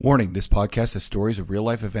Warning, this podcast has stories of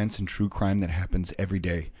real-life events and true crime that happens every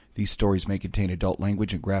day. These stories may contain adult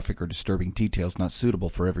language and graphic or disturbing details not suitable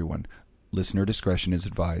for everyone. Listener discretion is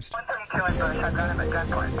advised. 132 I've got him at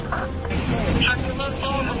gunpoint. Check your left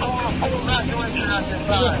phone, we're going to pull that direction out this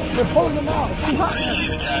side. They're pulling them out.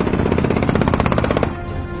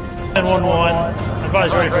 1011,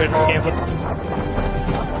 advise ready for camp.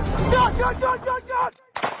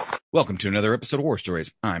 Welcome to another episode of War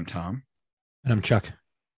Stories. I'm Tom. And I'm Chuck.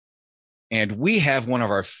 And we have one of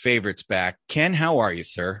our favorites back. Ken, how are you,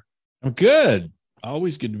 sir? I'm good.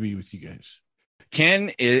 Always good to be with you guys.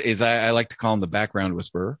 Ken is I like to call him the background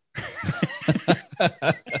whisperer. That's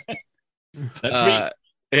me.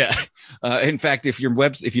 Yeah. In fact, if you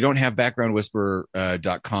don't have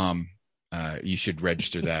backgroundwhisperer.com, you should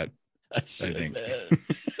register that. I think.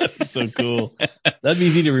 That's so cool. That'd be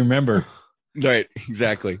easy to remember. Right.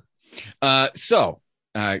 Exactly. So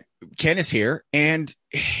Ken is here, and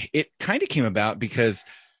it kind of came about because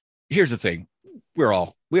here's the thing. We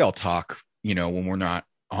all talk, when we're not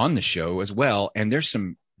on the show as well. And there's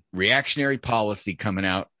some reactionary policy coming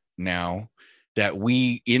out now that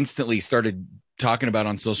we instantly started talking about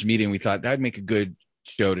on social media. And we thought that'd make a good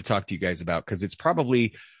show to talk to you guys about, because it's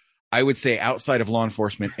probably, I would say, outside of law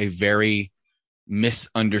enforcement, a very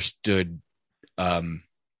misunderstood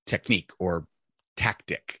technique or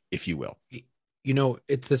tactic, if you will.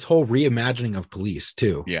 It's this whole reimagining of police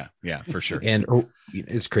too. Yeah, for sure. And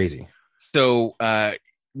it's crazy. So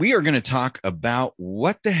we are going to talk about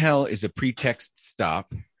what the hell is a pretext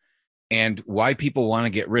stop and why people want to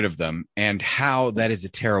get rid of them and how that is a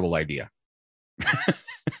terrible idea.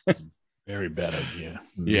 Very bad idea.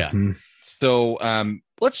 Yeah. Mm-hmm. So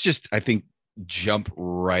let's just, I think, jump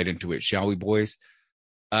right into it, shall we, boys?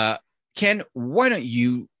 Ken, why don't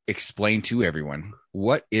you explain to everyone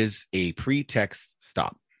what is a pretext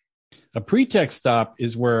stop? A pretext stop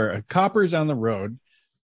is where a copper's on the road,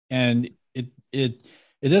 and it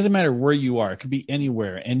doesn't matter where you are. It could be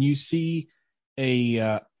anywhere, and you see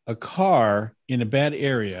a car in a bad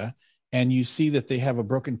area, and you see that they have a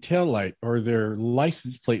broken tail light, or their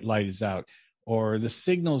license plate light is out, or the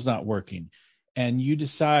signal's not working, and you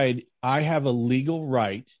decide, I have a legal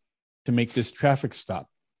right to make this traffic stop.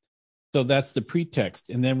 So that's the pretext.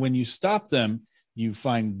 And then when you stop them, you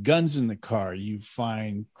find guns in the car, you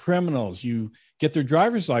find criminals, you get their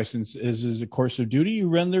driver's license as a course of duty, you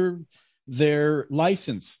run their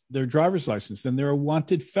license, their driver's license, and they're a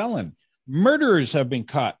wanted felon. Murderers have been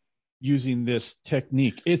caught using this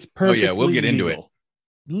technique. It's perfectly we'll get into it.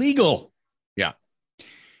 Legal. Yeah.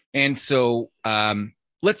 And so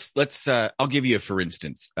let's I'll give you a for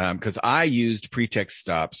instance, because I used pretext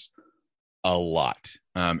stops a lot.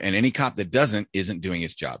 And any cop that doesn't isn't doing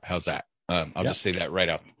his job. How's that? I'll just say that right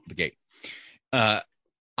out the gate.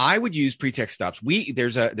 I would use pretext stops.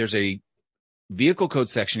 There's a vehicle code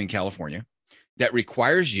section in California that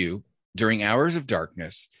requires you during hours of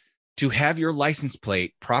darkness to have your license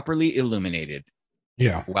plate properly illuminated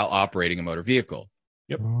while operating a motor vehicle.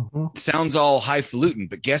 Yep. Sounds all highfalutin,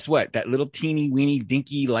 but guess what? That little teeny weeny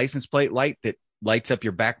dinky license plate light that lights up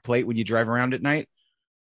your back plate when you drive around at night,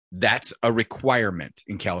 that's a requirement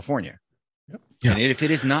in California. Yep. And if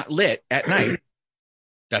it is not lit at night,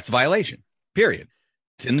 that's a violation, period.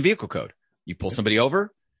 It's in the vehicle code. You pull somebody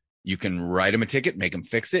over, you can write them a ticket, make them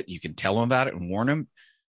fix it. You can tell them about it and warn them.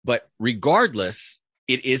 But regardless,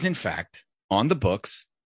 it is in fact on the books.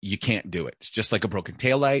 You can't do it. It's just like a broken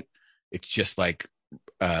taillight. It's just like,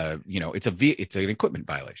 it's an equipment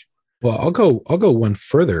violation. Well, I'll go one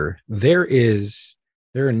further. There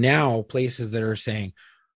are now places that are saying,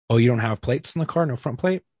 oh, you don't have plates in the car, no front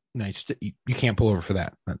plate? No, you can't pull over for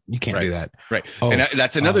that. You can't do that. Right. Oh, and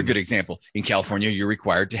that's another good example. In California, you're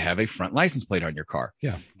required to have a front license plate on your car.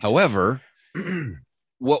 Yeah. However,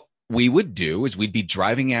 what we would do is we'd be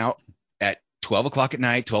driving out at 12 o'clock at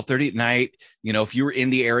night, 12:30 at night. If you were in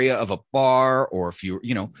the area of a bar, or if you,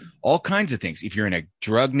 all kinds of things. If you're in a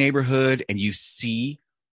drug neighborhood and you see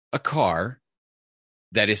a car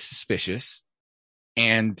that is suspicious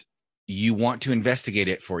and you want to investigate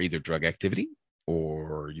it for either drug activity,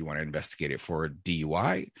 or you want to investigate it for a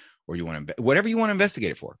DUI, or you want to, whatever you want to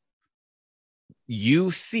investigate it for,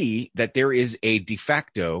 you see that there is a de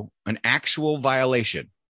facto, an actual violation,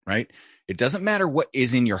 right? It doesn't matter what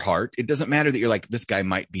is in your heart. It doesn't matter that you're like, this guy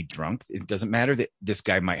might be drunk. It doesn't matter that this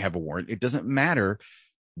guy might have a warrant. It doesn't matter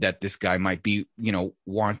that this guy might be,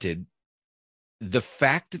 wanted. The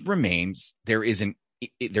fact remains, there is an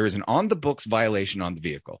on the books violation on the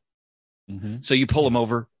vehicle. Mm-hmm. So you pull them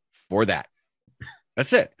over for that.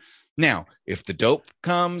 That's it. Now, if the dope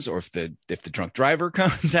comes, or if the drunk driver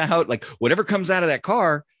comes out, like whatever comes out of that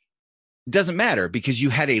car, It doesn't matter because you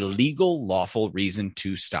had a legal, lawful reason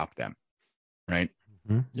to stop them, right?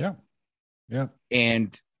 Yeah. Yeah.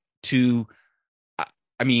 And to,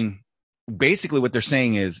 I mean, basically what they're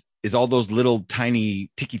saying is all those little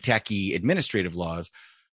tiny ticky-tacky administrative laws,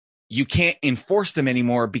 you can't enforce them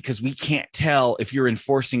anymore because we can't tell if you're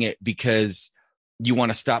enforcing it because you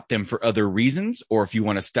want to stop them for other reasons or if you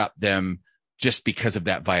want to stop them just because of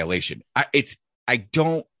that violation. I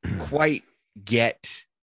don't quite get.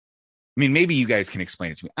 I mean, maybe you guys can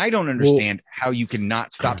explain it to me. I don't understand how you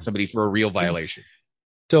cannot stop somebody for a real violation.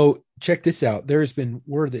 So check this out. There's been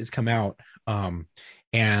word that has come out,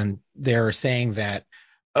 and they're saying that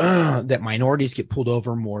that minorities get pulled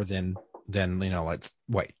over more than like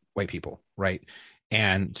white people, right?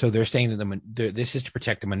 And so they're saying that this is to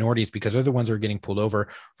protect the minorities because they're the ones who are getting pulled over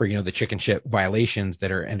for the chicken shit violations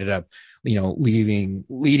that are ended up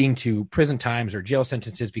leading to prison times or jail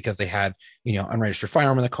sentences because they had unregistered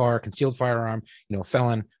firearm in the car, concealed firearm,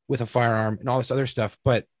 felon with a firearm, and all this other stuff.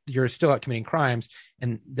 But you're still out committing crimes,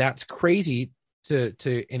 and that's crazy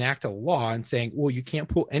to enact a law and saying, well, you can't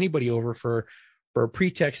pull anybody over for a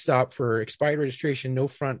pretext stop, for expired registration, no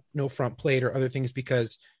front plate, or other things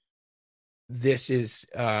because this is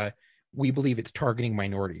we believe it's targeting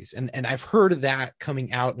minorities. And I've heard of that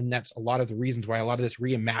coming out, and that's a lot of the reasons why a lot of this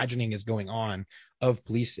reimagining is going on of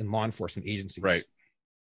police and law enforcement agencies. Right.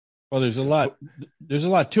 Well, there's a lot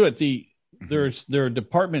to it. There are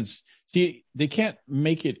departments. See, they can't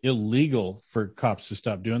make it illegal for cops to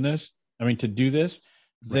stop doing this. I mean, to do this,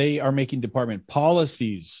 they are making department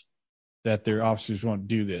policies that their officers won't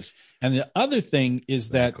do this. And the other thing is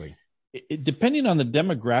that depending on the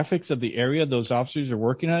demographics of the area those officers are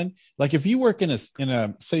working on, like if you work in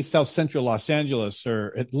a say South Central Los Angeles or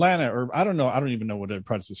Atlanta, or I don't even know what other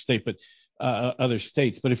parts of the state, but other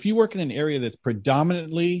states. But if you work in an area that's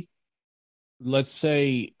predominantly, let's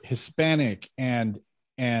say, Hispanic and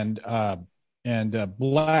Black,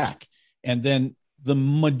 and then the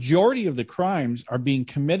majority of the crimes are being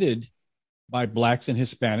committed by Blacks and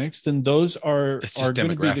Hispanics, then those are going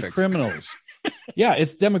to be the criminals. Yeah,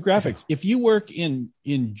 it's demographics. If you work in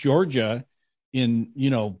Georgia,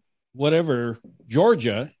 in whatever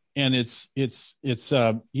Georgia, and it's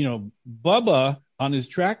Bubba on his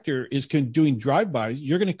tractor is doing drive-bys,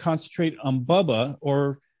 you're going to concentrate on Bubba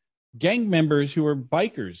or gang members who are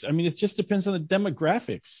bikers. I mean, it just depends on the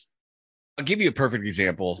demographics. I'll give you a perfect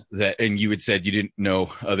example and you had said you didn't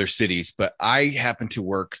know other cities, but I happen to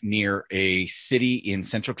work near a city in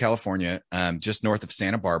Central California, just north of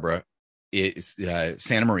Santa Barbara. It's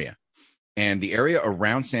Santa Maria, and the area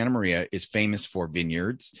around Santa Maria is famous for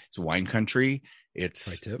vineyards. It's wine country.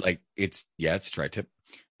 It's tri-tip. It's tri-tip.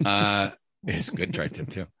 It's a good tri-tip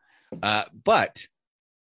too. But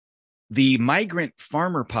the migrant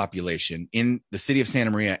farmer population in the city of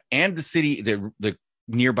Santa Maria and the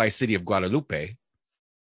nearby city of Guadalupe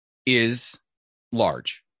is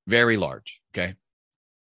large, very large. Okay.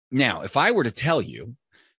 Now, if I were to tell you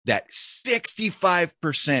that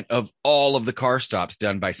 65% of all of the car stops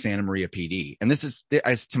done by Santa Maria PD, and this is,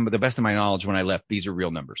 to the best of my knowledge, when I left, these are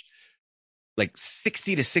real numbers, like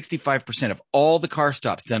 60 to 65% of all the car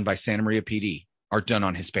stops done by Santa Maria PD are done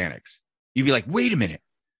on Hispanics. You'd be like, wait a minute.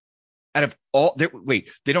 Out of all,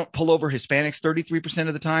 they don't pull over Hispanics 33%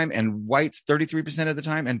 of the time and whites 33% of the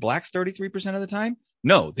time and blacks 33% of the time?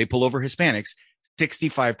 No, they pull over Hispanics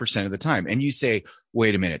 65% of the time. And you say,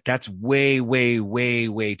 wait a minute, that's way, way, way,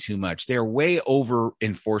 way too much. They're way over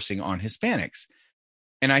enforcing on Hispanics.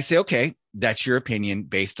 And I say, okay, that's your opinion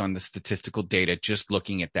based on the statistical data, just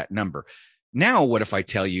looking at that number. Now, what if I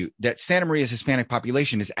tell you that Santa Maria's Hispanic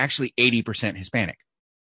population is actually 80% Hispanic?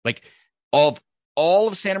 Like all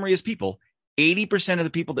of Santa Maria's people, 80% of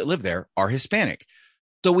the people that live there are Hispanic.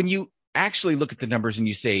 So when you actually look at the numbers and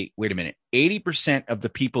you say, wait a minute, 80% of the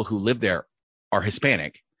people who live there are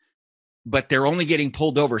Hispanic, but they're only getting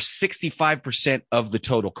pulled over 65% of the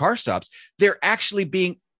total car stops, they're actually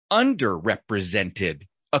being underrepresented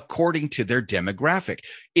according to their demographic.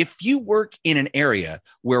 If you work in an area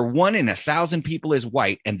where 1 in 1,000 people is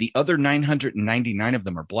white and the other 999 of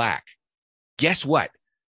them are black, guess what?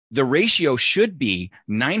 The ratio should be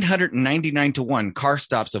 999 to 1 car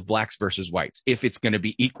stops of blacks versus whites if it's going to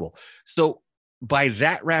be equal. So by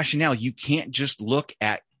that rationale, you can't just look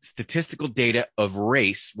at statistical data of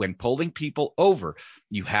race when pulling people over.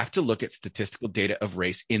 You have to look at statistical data of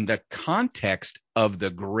race in the context of the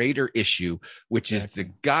greater issue, which is the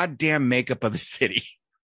goddamn makeup of the city.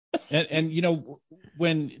 And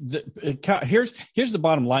when here's the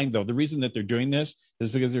bottom line, though. The reason that they're doing this is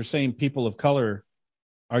because they're saying people of color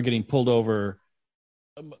are getting pulled over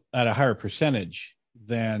at a higher percentage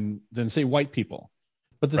than say white people.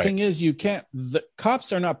 But the Right. thing is, the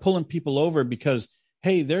cops are not pulling people over because,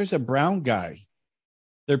 hey, there's a brown guy.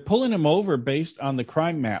 They're pulling him over based on the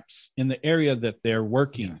crime maps in the area that they're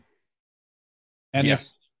working. Yeah. And Yeah. if,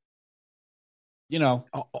 you know,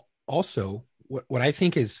 Also, what I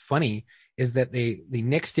think is funny is that they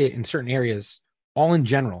nixed it in certain areas, all in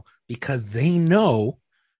general, because they know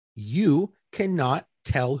you cannot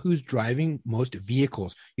tell who's driving most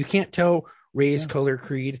vehicles. You can't tell race, color,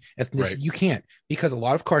 creed, ethnicity. Right. You can't, because a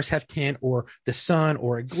lot of cars have tint or the sun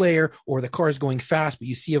or a glare, or the car is going fast, but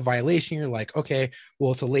you see a violation. You're like, okay,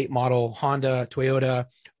 well, it's a late model Honda, Toyota,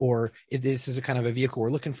 or this is a kind of a vehicle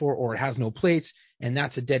we're looking for, or it has no plates. And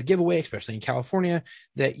that's a dead giveaway, especially in California,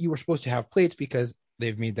 that you were supposed to have plates, because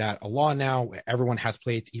they've made that a law now. Everyone has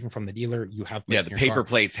plates, even from the dealer. You have plates. Yeah, in the your paper car.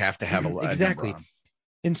 plates have to have a Exactly. number on 'em.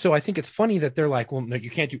 And so I think it's funny that they're like, well, no,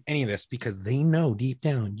 you can't do any of this, because they know deep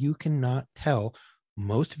down you cannot tell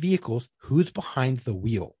most vehicles who's behind the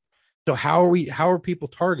wheel. So how are people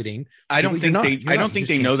targeting? I don't think they You just know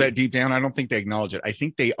can't that see. deep down. I don't think they acknowledge it. I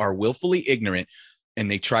think they are willfully ignorant,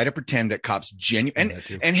 and they try to pretend that cops Yeah, that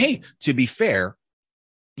too. and hey, to be fair,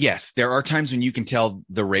 yes, there are times when you can tell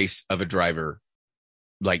the race of a driver,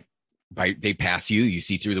 like they pass you, you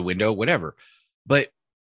see through the window, whatever. But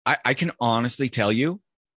I can honestly tell you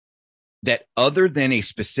that other than a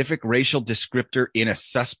specific racial descriptor in a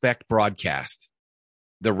suspect broadcast,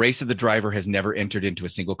 the race of the driver has never entered into a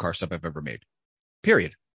single car stop I've ever made.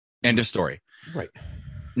 Period. End of story. Right.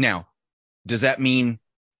 Now, does that mean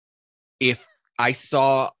if I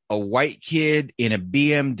saw a white kid in a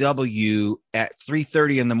BMW at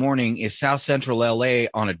 3:30 in the morning in South Central LA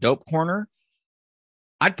on a dope corner,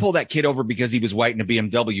 I'd pull that kid over because he was white in a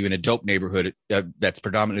BMW in a dope neighborhood that's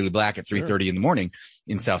predominantly black at 3:30 in the morning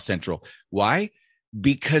in South Central. Why?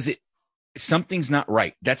 Because something's not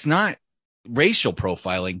right. That's not racial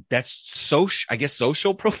profiling. That's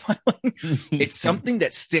social profiling. It's something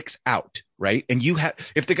that sticks out, right? And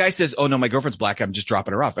if the guy says, "Oh no, my girlfriend's black, I'm just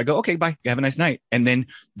dropping her off," I go, "Okay, bye. Have a nice night." And then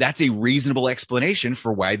that's a reasonable explanation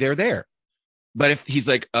for why they're there. But if he's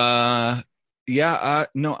like,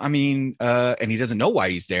 no, I mean, and he doesn't know why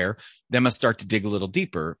he's there, then must start to dig a little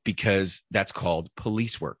deeper, because that's called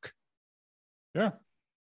police work. Yeah.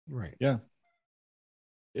 Right. Yeah.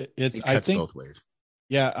 It I cuts think both ways.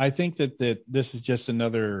 Yeah, I think that this is just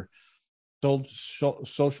another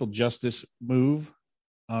social justice move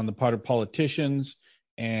on the part of politicians,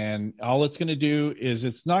 and all it's going to do is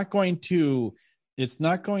it's not going to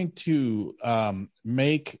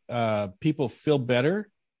make people feel better.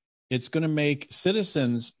 It's going to make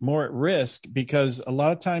citizens more at risk, because a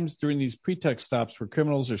lot of times during these pretext stops where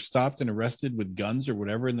criminals are stopped and arrested with guns or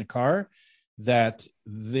whatever in the car, that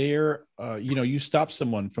you stop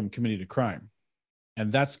someone from committing a crime.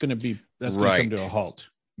 And that's going to come to a halt.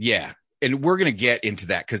 Yeah. And we're going to get into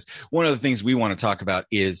that, because one of the things we want to talk about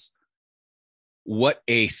is what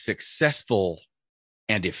a successful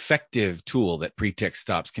and effective tool that pretext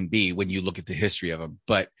stops can be when you look at the history of them.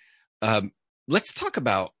 But let's talk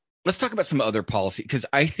about some other policy, because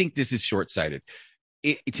I think this is short-sighted.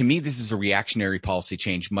 To me, this is a reactionary policy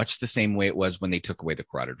change, much the same way it was when they took away the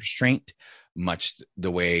carotid restraint, much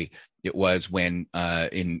the way it was when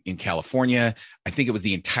in California, I think it was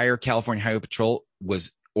the entire California Highway Patrol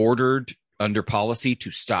was ordered under policy to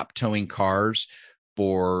stop towing cars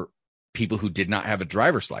for people who did not have a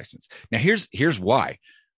driver's license. Now, here's why.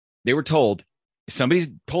 They were told if somebody's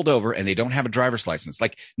pulled over and they don't have a driver's license,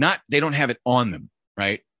 they don't have it on them,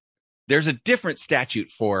 right? There's a different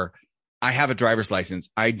statute for I have a driver's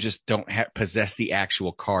license, I just don't possess the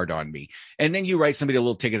actual card on me. And then you write somebody a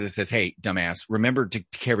little ticket that says, "Hey, dumbass, remember to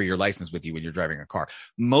carry your license with you when you're driving a car."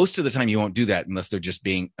 Most of the time you won't do that unless they're just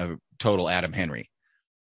being a total Adam Henry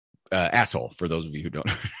asshole, for those of you who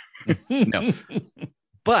don't. No.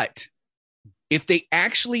 But if they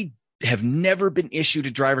actually have never been issued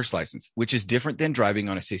a driver's license, which is different than driving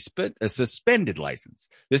on a suspended license.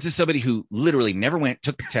 This is somebody who literally never went,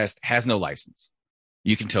 took the test, has no license.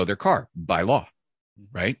 You can tow their car by law,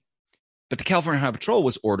 right? But the California Highway Patrol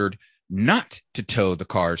was ordered not to tow the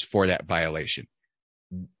cars for that violation.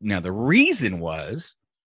 Now, the reason was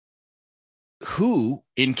who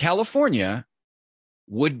in California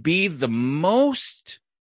would be the most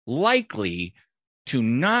likely to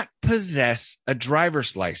not possess a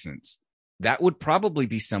driver's license. That would probably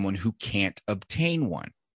be someone who can't obtain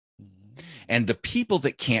one. And the people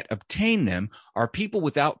that can't obtain them are people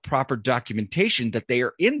without proper documentation that they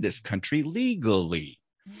are in this country legally.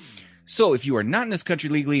 So if you are not in this country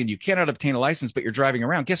legally and you cannot obtain a license, but you're driving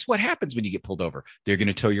around, guess what happens when you get pulled over? They're going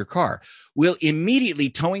to tow your car. Well, immediately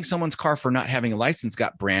towing someone's car for not having a license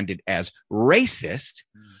got branded as racist,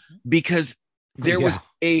 because there was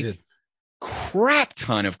a Dude. crap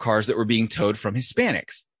ton of cars that were being towed from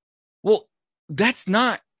Hispanics. Well, that's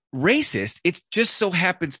not racist. It just so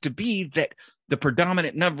happens to be that the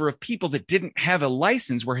predominant number of people that didn't have a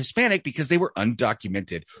license were Hispanic because they were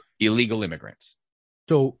undocumented illegal immigrants.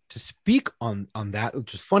 So to speak on that,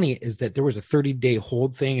 which is funny, is that there was a 30-day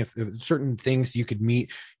hold thing. If certain things you could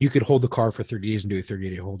meet, you could hold the car for 30 days and do a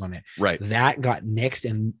 30-day hold on it. Right. That got nixed,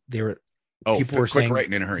 and people were quick saying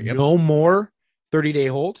writing in a hurry. Yep. no more 30-day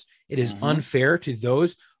holds. It is Mhm. unfair to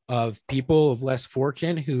those of people of less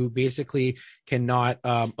fortune who basically cannot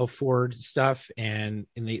afford stuff, and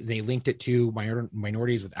they linked it to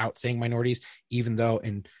minorities without saying minorities, even though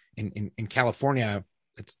in California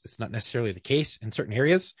it's not necessarily the case in certain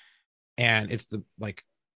areas, and it's the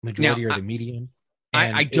majority or the median.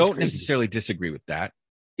 And I don't crazy. necessarily disagree with that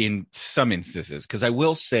in some instances, because I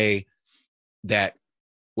will say that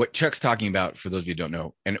what Chuck's talking about, for those of you who don't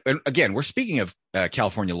know, and again, we're speaking of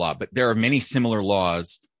California law, but there are many similar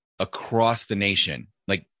laws across the nation.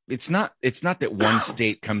 Like it's not that one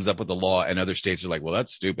state comes up with a law and other states are like, well,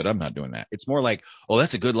 that's stupid, I'm not doing that. It's more like, oh,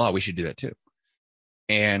 that's a good law, we should do that too.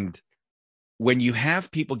 And when you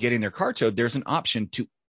have people getting their car towed, there's an option to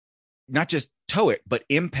not just tow it, but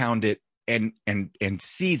impound it and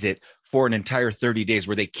seize it for an entire 30 days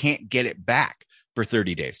where they can't get it back for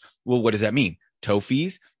 30 days. Well, what does that mean? Tow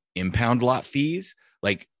fees, impound lot fees.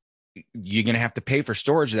 Like you're going to have to pay for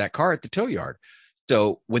storage of that car at the tow yard.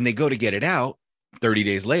 So when they go to get it out 30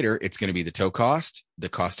 days later, it's going to be the tow cost, the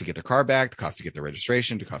cost to get the car back, the cost to get the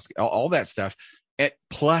registration, the cost, all that stuff, at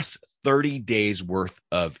plus 30 days worth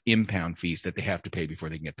of impound fees that they have to pay before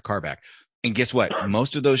they can get the car back. And guess what?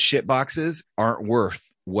 Most of those shit boxes aren't worth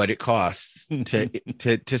what it costs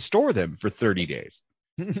to store them for 30 days.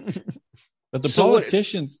 But the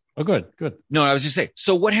politicians, good. No, I was just saying.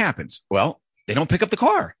 So what happens? Well, they don't pick up the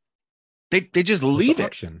car. They just leave it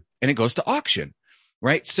auction. And it goes to auction,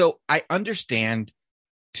 right? So I understand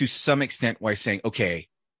to some extent why saying, okay,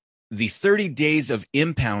 the 30 days of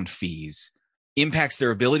impound fees impacts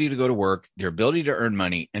their ability to go to work, their ability to earn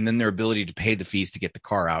money, and then their ability to pay the fees to get the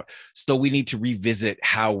car out. So we need to revisit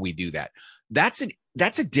how we do that. That's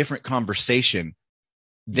a different conversation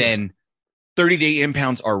than 30-day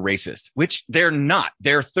impounds are racist, which they're not.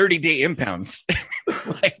 They're 30-day impounds.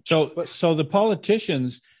 So the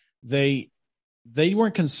politicians, they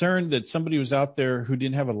weren't concerned that somebody was out there who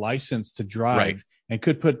didn't have a license to drive, right, and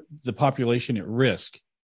could put the population at risk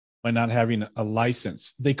by not having a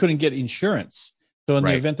license. They couldn't get insurance. So in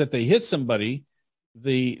the event that they hit somebody,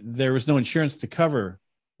 there was no insurance to cover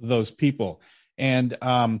those people. And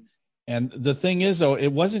the thing is, though,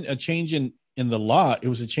 it wasn't a change in the law. It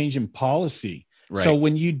was a change in policy. Right. So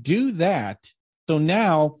when you do that, so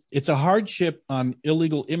now it's a hardship on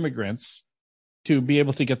illegal immigrants to be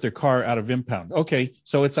able to get their car out of impound. Okay,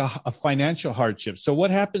 so it's a financial hardship. So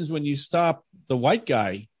what happens when you stop the white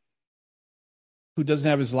guy who doesn't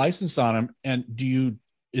have his license on him? And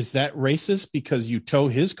is that racist because you tow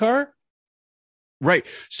his car? Right.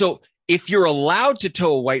 So if you're allowed to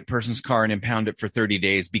tow a white person's car and impound it for 30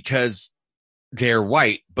 days because they're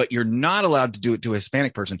white, but you're not allowed to do it to a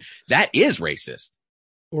Hispanic person, that is racist.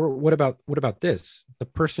 Or what about this? The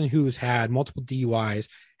person who's had multiple DUIs,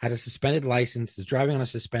 had a suspended license, is driving on a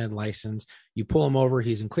suspended license. You pull him over,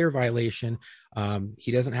 he's in clear violation.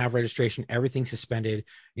 He doesn't have registration, everything's suspended.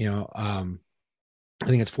 I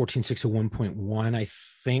think it's 14601.1, I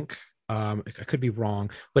think. I could be wrong,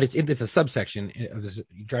 but it's a subsection of this,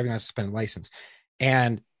 driving on a suspended license.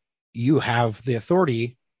 And you have the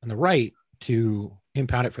authority and the right to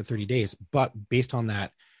impound it for 30 days. But based on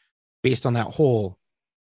that whole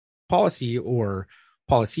policy or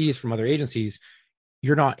policies from other agencies,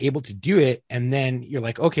 you're not able to do it. And then you're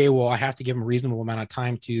like, okay, well, I have to give him a reasonable amount of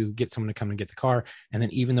time to get someone to come and get the car. And then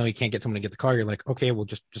even though you can't get someone to get the car, you're like, okay, well,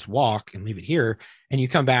 just walk and leave it here. And you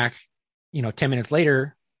come back, 10 minutes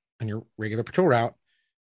later on your regular patrol route,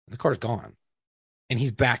 the car's gone and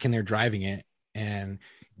he's back in there driving it. And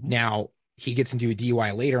now he gets into a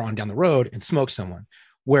DUI later on down the road and smokes someone.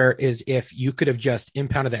 Whereas if you could have just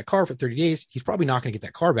impounded that car for 30 days, he's probably not going to get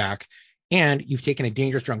that car back. And you've taken a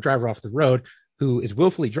dangerous drunk driver off the road who is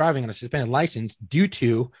willfully driving on a suspended license due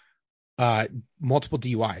to multiple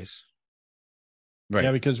DUIs. Right.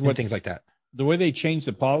 Yeah, because things like that. The way they changed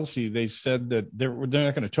the policy, they said that they're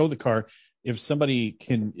not going to tow the car if they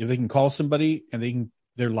can call somebody and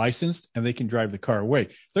they're licensed and they can drive the car away.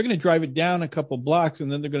 They're going to drive it down a couple blocks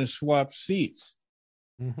and then they're going to swap seats.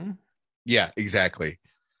 Mm-hmm. Yeah, exactly.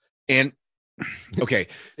 And okay,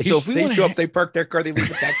 so if they show up, they park their car, they leave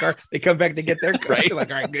with that car, they come back, they get their car. Right. Like,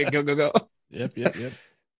 all right, go. Yep.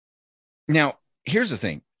 Now, here's the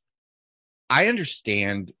thing. I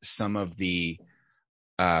understand some of the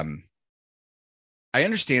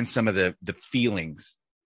the feelings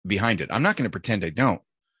behind it. I'm not going to pretend I don't,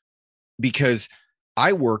 because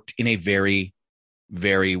I worked in a very,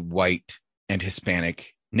 very white and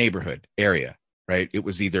Hispanic neighborhood area, right? It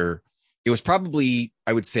was probably,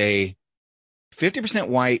 I would say, 50%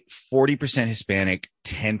 white, 40% Hispanic,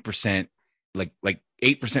 10% like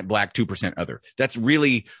 8% black, 2% other. That's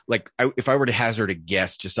really like, if I were to hazard a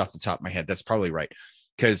guess just off the top of my head, that's probably right.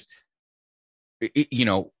 Because,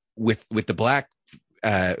 with the black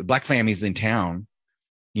families in town,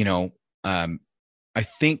 I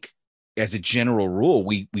think as a general rule,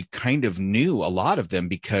 we kind of knew a lot of them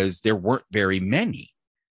because there weren't very many.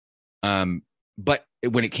 But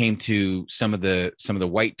when it came to some of the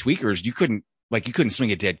white tweakers, you couldn't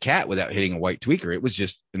swing a dead cat without hitting a white tweaker. It was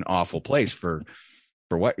just an awful place for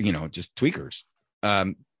what, just tweakers.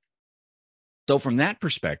 So from that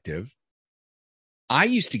perspective, I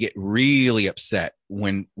used to get really upset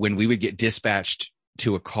when we would get dispatched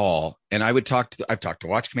to a call, and I've talked to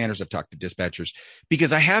watch commanders, I've talked to dispatchers,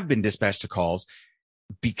 because I have been dispatched to calls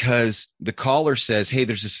because the caller says, "Hey,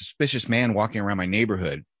 there's a suspicious man walking around my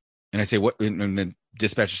neighborhood." And I say, "What?" And the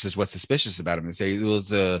dispatcher says, "What's suspicious about him?" And say, "It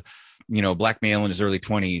was a, black male in his early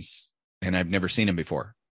 20s, and I've never seen him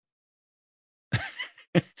before."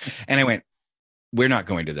 And I went, "We're not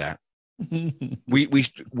going to that.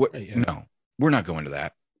 No, we're not going to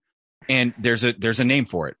that." And there's a name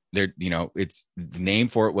for it. There, it's the name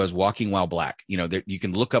for it was walking while black. You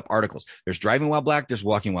can look up articles. There's driving while black. There's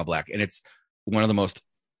walking while black, and it's one of the most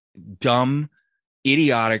dumb,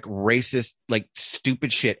 idiotic, racist, like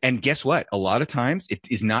stupid shit. And guess what? A lot of times it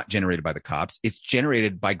is not generated by the cops. It's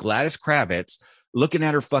generated by Gladys Kravitz looking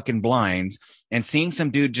at her fucking blinds and seeing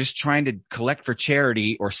some dude just trying to collect for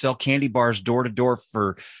charity or sell candy bars door to door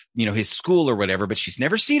for, his school or whatever, but she's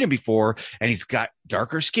never seen him before. And he's got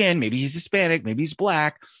darker skin. Maybe he's Hispanic, maybe he's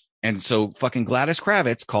black. And so fucking Gladys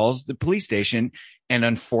Kravitz calls the police station. And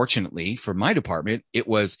unfortunately for my department, it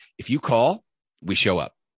was, if you call, we show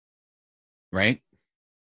up. Right.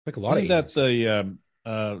 Like a lot Isn't of that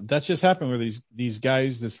that just happened where these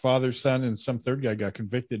guys, this father, son, and some third guy got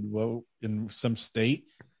convicted in some state.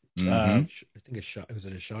 Mm-hmm. I think it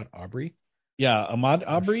Ashad Aubrey? Yeah, Ahmad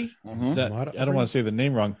Aubrey. Mm-hmm. I don't want to say the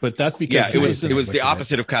name wrong, but that's because it was the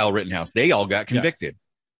opposite of Kyle Rittenhouse. They all got convicted.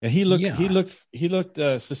 Yeah. And he looked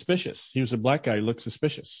suspicious. He was a black guy. He looked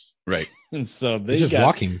suspicious. Right. And so they just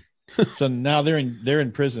walking. So now they're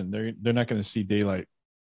in prison. They're not going to see daylight.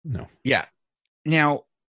 No. Yeah. Now,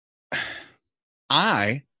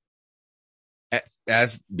 I,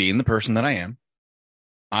 as being the person that I am,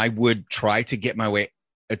 I would try to get my way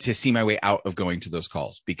to see my way out of going to those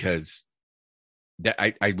calls, because that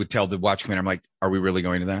I would tell the watch commander, I'm like, "Are we really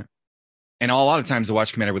going to that?" And a lot of times the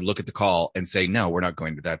watch commander would look at the call and say, "No, we're not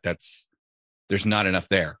going to that. There's not enough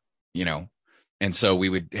there, And so we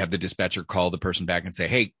would have the dispatcher call the person back and say,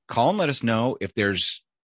 "Hey, call and let us know if there's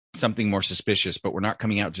something more suspicious, but we're not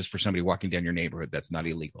coming out just for somebody walking down your neighborhood. That's not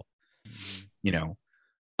illegal."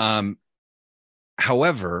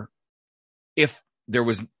 However, if there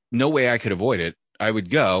was no way I could avoid it, I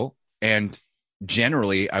would go, and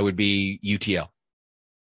generally I would be UTL,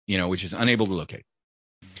 which is unable to locate.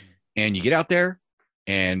 And you get out there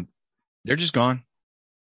and they're just gone.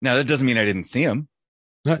 Now, that doesn't mean I didn't see them.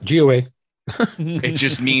 Not GOA. It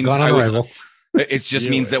just means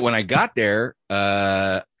means that when I got there,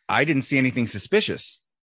 I didn't see anything suspicious.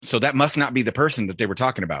 So that must not be the person that they were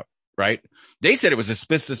talking about, right? They said it was a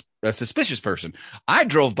suspicious person. I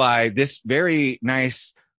drove by this very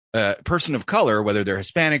nice person of color, whether they're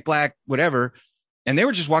Hispanic, black, whatever, and they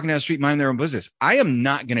were just walking down the street minding their own business. I am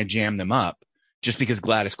not going to jam them up just because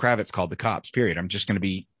Gladys Kravitz called the cops, period. I'm just going to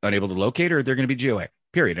be unable to locate her. They're going to be GOA,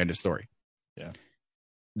 period. End of story. Yeah.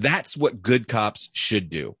 That's what good cops should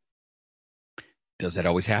do. Does that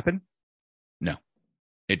always happen? No,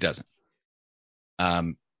 it doesn't.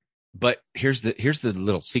 But here's the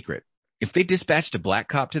little secret. If they dispatched a black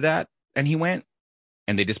cop to that and he went,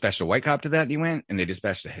 and they dispatched a white cop to that and he went, and they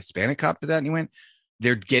dispatched a Hispanic cop to that and he went,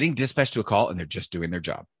 they're getting dispatched to a call and they're just doing their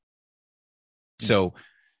job. Mm-hmm. So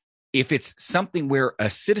if it's something where a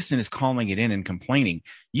citizen is calling it in and complaining,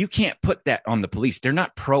 you can't put that on the police. They're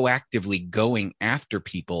not proactively going after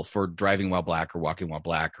people for driving while black or walking while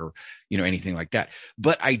black or, anything like that.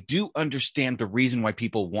 But I do understand the reason why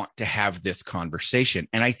people want to have this conversation.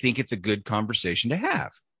 And I think it's a good conversation to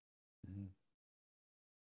have. Mm-hmm.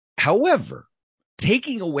 However,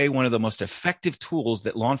 taking away one of the most effective tools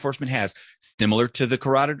that law enforcement has, similar to the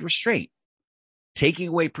carotid restraint, taking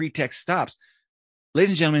away pretext stops.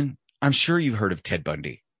 Ladies and gentlemen, I'm sure you've heard of Ted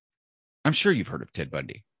Bundy.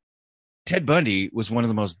 Ted Bundy was one of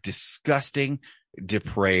the most disgusting,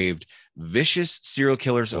 depraved, vicious serial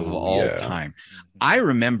killers of all time. I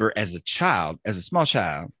remember as a small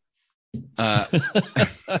child,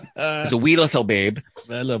 as a wee little babe.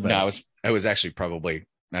 No, I was actually probably,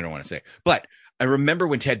 I don't want to say, but I remember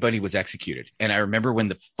when Ted Bundy was executed, and I remember when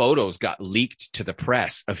the photos got leaked to the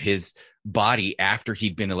press of his body after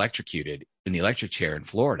he'd been electrocuted in the electric chair in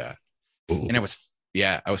Florida. Ooh. And I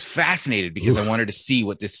was fascinated because I wanted to see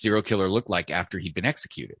what this serial killer looked like after he'd been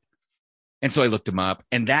executed. And so I looked him up,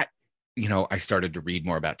 and that, I started to read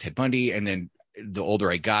more about Ted Bundy. And then the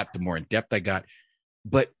older I got, the more in depth I got.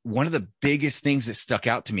 But one of the biggest things that stuck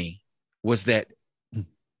out to me was that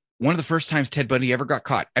one of the first times Ted Bundy ever got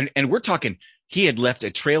caught, and we're talking, he had left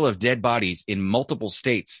a trail of dead bodies in multiple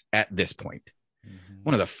states at this point. Mm-hmm.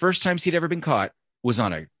 One of the first times he'd ever been caught was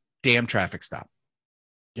on a damn traffic stop.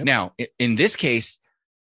 Yep. Now, in this case,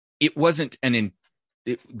 it wasn't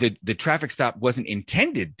the traffic stop wasn't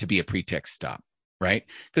intended to be a pretext stop, right?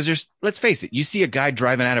 Because let's face it, you see a guy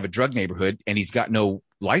driving out of a drug neighborhood and he's got no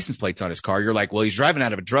license plates on his car. You're like, well, he's driving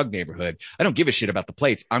out of a drug neighborhood. I don't give a shit about the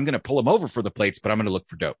plates. I'm going to pull him over for the plates, but I'm going to look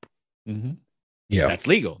for dope. Mm-hmm. Yeah, that's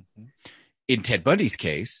legal. In Ted Bundy's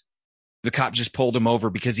case, the cop just pulled him over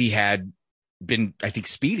because he had been, I think,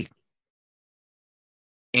 speeding.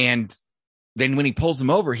 And then when he pulls him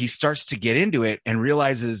over, he starts to get into it and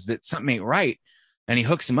realizes that something ain't right. And he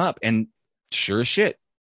hooks him up, and sure as shit,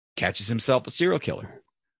 catches himself a serial killer.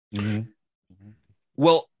 Mm-hmm.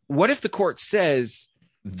 Well, what if the court says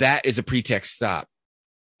that is a pretext stop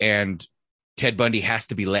and Ted Bundy has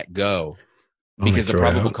to be let go because the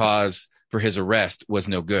probable cause for his arrest was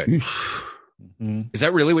no good? Mm-hmm. Is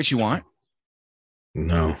that really what you want?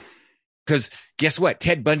 No. Because guess what?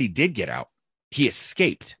 Ted Bundy did get out. He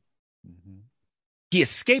escaped. Mm-hmm. He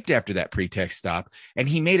escaped after that pretext stop, and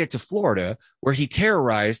he made it to Florida, where he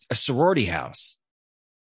terrorized a sorority house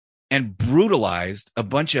and brutalized a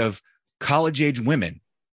bunch of college-age women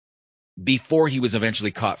before he was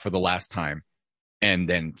eventually caught for the last time and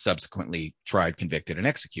then subsequently tried, convicted, and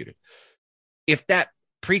executed. If that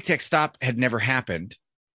pretext stop had never happened,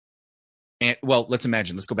 and well, let's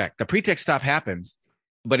go back. The pretext stop happens,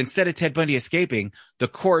 but instead of Ted Bundy escaping, the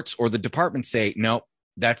courts or the department say, no,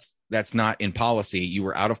 that's not in policy. You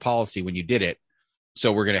were out of policy when you did it.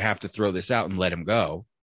 So we're going to have to throw this out and let him go.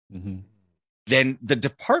 Mm-hmm. Then the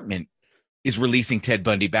department is releasing Ted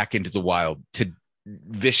Bundy back into the wild to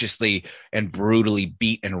viciously and brutally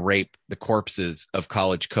beat and rape the corpses of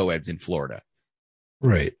college co-eds in Florida.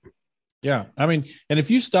 Right. Yeah. I mean, and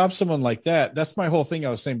if you stop someone like that, that's my whole thing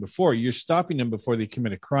I was saying before. You're stopping them before they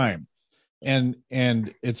commit a crime. And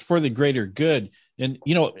it's for the greater good. And,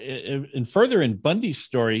 and further in Bundy's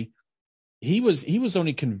story, he was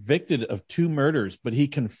only convicted of 2 murders, but he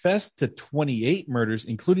confessed to 28 murders,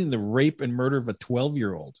 including the rape and murder of a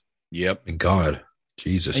 12-year-old. Yep. God,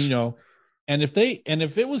 Jesus. And, and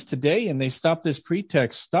if it was today and they stopped this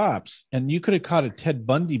pretext stops, and you could have caught a Ted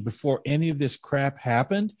Bundy before any of this crap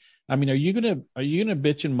happened. I mean, are you gonna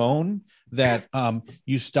bitch and moan that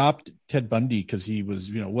you stopped Ted Bundy because he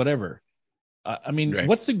was whatever? I mean, right.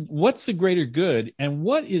 What's the greater good, and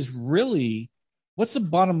what's the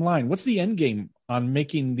bottom line? What's the end game on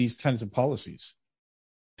making these kinds of policies?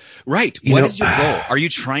 Right. What is your goal? Are you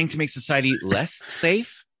trying to make society less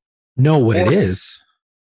safe? No, what it is.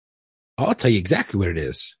 I'll tell you exactly what it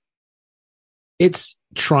is. It's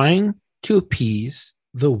trying to appease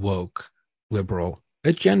the woke liberal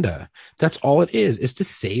agenda. That's all it is. It's to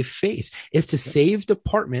save face. It's to save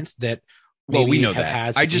departments that we know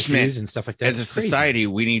that. I just meant and stuff like that. As a society,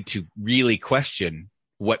 we need to really question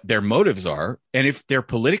what their motives are. And if they're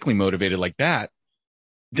politically motivated like that,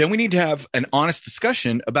 then we need to have an honest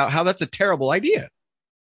discussion about how that's a terrible idea.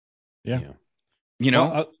 Yeah.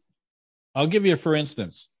 Well, I'll give you a for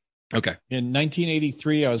instance. Okay. In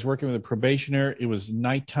 1983, I was working with a probationer. It was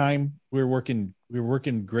nighttime. We were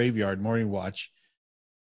working graveyard, morning watch.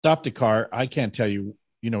 Stopped a car. I can't tell you,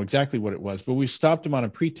 exactly what it was, but we stopped him on a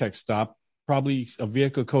pretext stop, probably a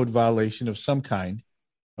vehicle code violation of some kind.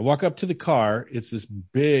 I walk up to the car. It's this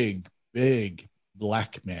big, big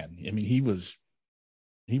black man. I mean, he was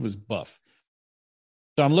buff.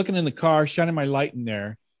 So I'm looking in the car, shining my light in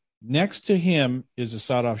there. Next to him is a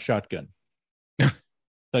sawed-off shotgun.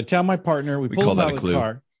 So I tell my partner, we pull him out of the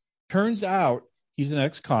car. Turns out he's an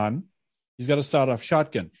ex-con. He's got a sawed-off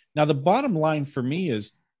shotgun. Now, the bottom line for me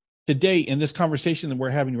is today in this conversation that we're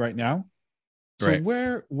having right now. So right.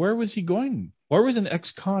 Where was he going? Where was an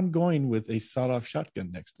ex-con going with a sawed-off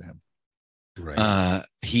shotgun next to him? Right.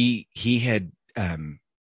 He had an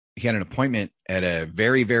appointment at a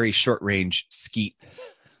very, very short range skeet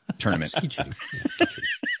tournament.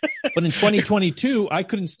 But in 2022, I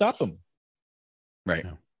couldn't stop them. Right.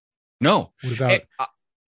 No. No. What about? Hey,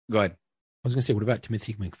 go ahead. I was going to say, what about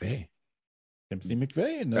Timothy McVeigh? Timothy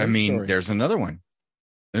McVeigh. I mean, there's another one.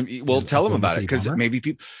 Well, There's tell them Oklahoma about it City because bomber? maybe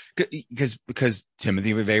people because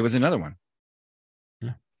Timothy McVeigh was another one.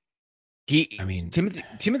 Yeah. He, I mean, Timothy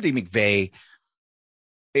McVeigh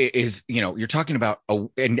is, you're talking about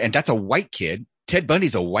and that's a white kid. Ted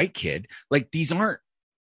Bundy's a white kid. Like these aren't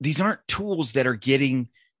tools that are getting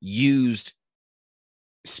used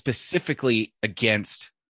specifically against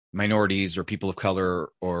minorities or people of color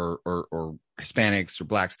or Hispanics or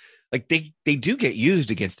blacks. Like they do get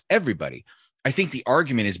used against everybody. I think the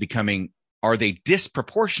argument is becoming, are they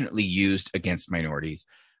disproportionately used against minorities?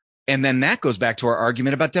 And then that goes back to our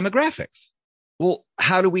argument about demographics. Well,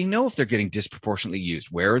 how do we know if they're getting disproportionately used?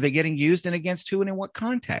 Where are they getting used and against who and in what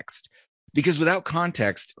context? Because without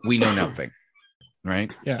context, we know nothing.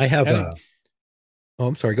 Right? Yeah. I have And oh,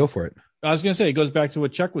 I'm sorry. Go for it. I was going to say, it goes back to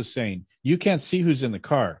what Chuck was saying. You can't see who's in the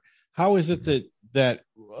car. How is it that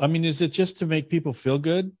I mean, is it just to make people feel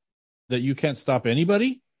good that you can't stop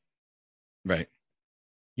anybody? Right.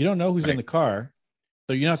 You don't know who's Right. in the car.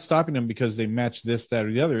 So you're not stopping them because they match this, that,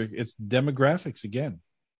 or the other. It's demographics again.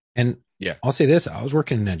 And Yeah. I'll say this: I was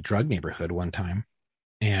working in a drug neighborhood one time,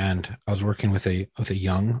 and I was working with a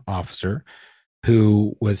young officer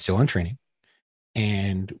who was still in training,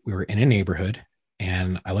 and we were in a neighborhood.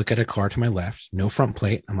 And I look at a car to my left, no front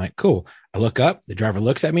plate. I'm like, cool. I look up, the driver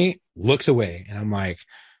looks at me, looks away, and I'm like,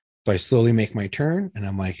 so I slowly make my turn, and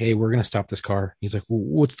I'm like, hey, we're gonna stop this car. He's like, well,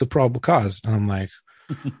 what's the probable cause? And I'm like,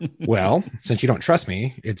 well, since you don't trust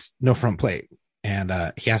me, it's no front plate. And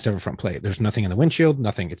he has to have a front plate. There's nothing in the windshield,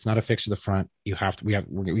 nothing. It's not affixed to the front. You have to,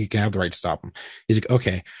 we can have the right to stop him. He's like,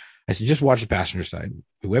 okay. I said, just watch the passenger side.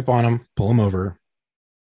 We whip on him, pull him over.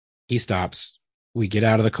 He stops. We get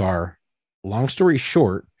out of the car. Long story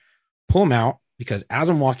short, pull him out because as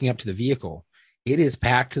I'm walking up to the vehicle, it is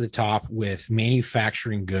packed to the top with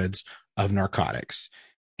manufacturing goods of narcotics.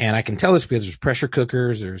 And I can tell this because there's pressure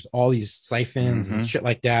cookers, there's all these siphons and shit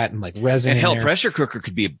like that, and like resin. And in hell, there. pressure cooker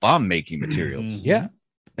could be a bomb making materials. Yeah.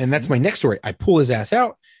 And that's my next story. I pull his ass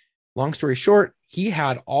out. Long story short, he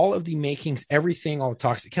had all of the makings, everything, all the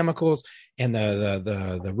toxic chemicals and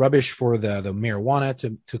the rubbish for the marijuana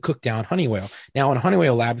to cook down honey oil. Now in a honey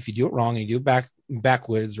oil lab, if you do it wrong and you do it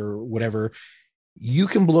backwoods or whatever, you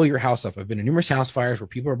can blow your house up. I've been in numerous house fires where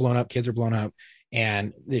people are blown up, kids are blown up,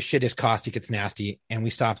 and this shit is caustic, it's nasty, and we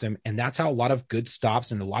stop them. And that's how a lot of good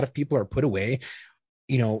stops and a lot of people are put away,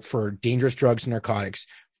 for dangerous drugs and narcotics,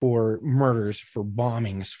 for murders, for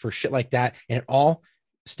bombings, for shit like that. And it all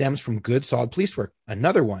stems from good, solid police work.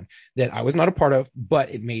 Another one that I was not a part of,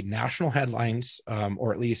 but it made national headlines,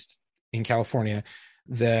 or at least in California.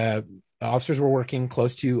 The officers were working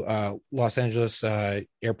close to Los Angeles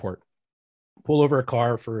airport, pull over a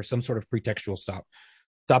car for some sort of pretextual stop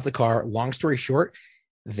the car. Long story short,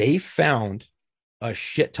 they found a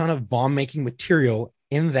shit ton of bomb making material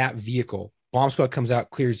in that vehicle. Bomb squad comes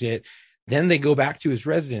out, clears it. Then they go back to his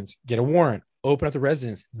residence, get a warrant, open up the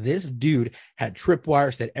residence. This dude had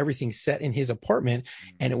tripwires, that everything set in his apartment,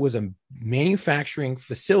 and it was a manufacturing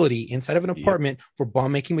facility inside of an apartment for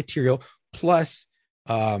bomb making material. Plus,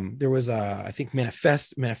 there was I think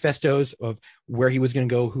manifestos of where he was going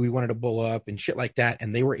to go, who he wanted to blow up, and shit like that.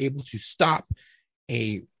 And they were able to stop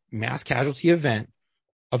a mass casualty event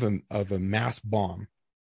of a mass bomb.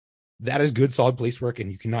 That is good, solid police work, and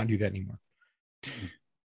you cannot do that anymore.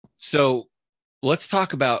 So let's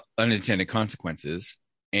talk about unintended consequences.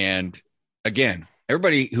 And again,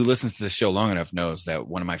 everybody who listens to the show long enough knows that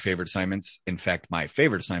one of my favorite assignments, in fact, my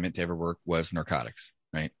favorite assignment to ever work, was narcotics,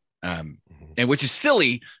 right? And which is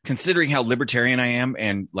silly considering how libertarian I am,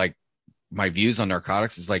 and like my views on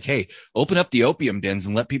narcotics is like, hey, open up the opium dens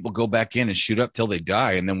and let people go back in and shoot up till they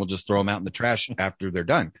die, and then we'll just throw them out in the trash after they're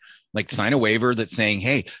done. Like, sign a waiver that's saying,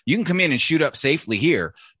 hey, you can come in and shoot up safely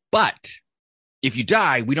here, but if you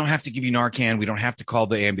die, we don't have to give you Narcan. We don't have to call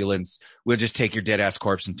the ambulance. We'll just take your dead ass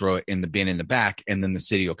corpse and throw it in the bin in the back, and then the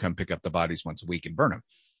city will come pick up the bodies once a week and burn them.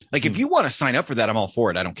 Like, if you want to sign up for that, I'm all for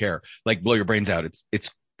it. I don't care. Like, blow your brains out. It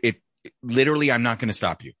literally, I'm not going to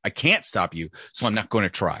stop you. I can't stop you, so I'm not going to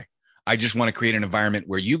try. I just want to create an environment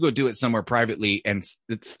where you go do it somewhere privately and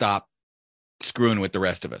stop screwing with the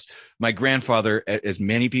rest of us. My grandfather, as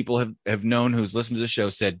many people have known who's listened to the show,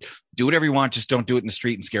 said, do whatever you want, just don't do it in the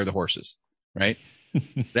street and scare the horses. Right.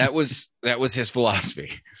 that was his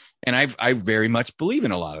philosophy. And I very much believe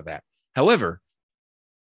in a lot of that. However,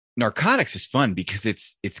 narcotics is fun because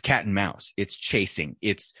it's cat and mouse. It's chasing.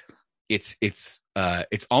 It's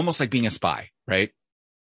almost like being a spy, right?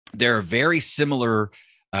 There are very similar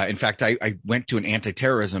In fact, I went to an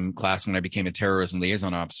anti-terrorism class when I became a terrorism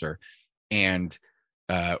liaison officer, and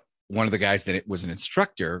one of the guys that was an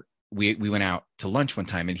instructor, we went out to lunch one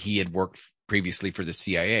time, and he had worked previously for the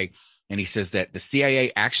CIA, and he says that the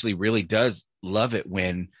CIA actually really does love it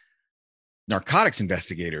when narcotics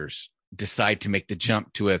investigators decide to make the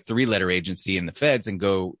jump to a 3-letter agency in the feds and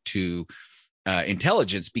go to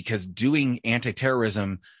intelligence, because doing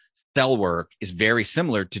anti-terrorism cell work is very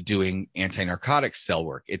similar to doing anti-narcotics cell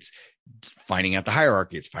work. It's finding out the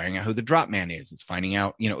hierarchy. It's finding out who the drop man is. It's finding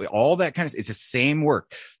out, all that kind of, it's the same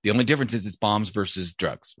work. The only difference is it's bombs versus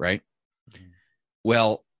drugs, right? Mm-hmm.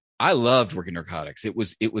 Well, I loved working narcotics. It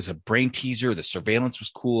was a brain teaser. The surveillance was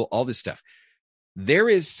cool, all this stuff. There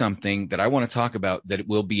is something that I want to talk about that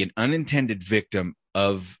will be an unintended victim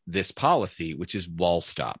of this policy, which is wall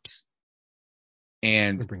stops.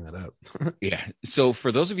 And bring that up. Yeah. So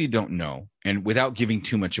for those of you who don't know, and without giving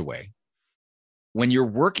too much away, when you're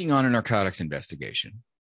working on a narcotics investigation,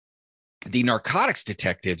 the narcotics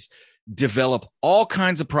detectives develop all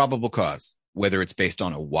kinds of probable cause, whether it's based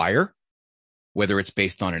on a wire, whether it's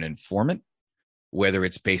based on an informant, whether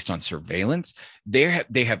it's based on surveillance. They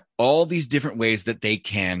have all these different ways that they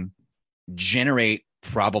can generate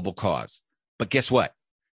probable cause. But guess what?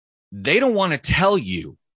 They don't want to tell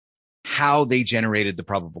you how they generated the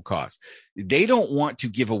probable cause. They don't want to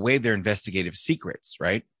give away their investigative secrets,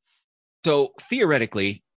 right? So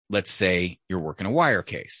theoretically, let's say you're working a wire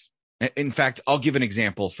case. In fact, I'll give an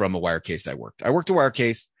example from a wire case I worked. I worked a wire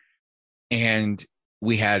case, and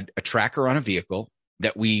we had a tracker on a vehicle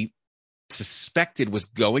that we suspected was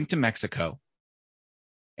going to Mexico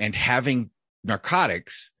and having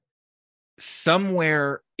narcotics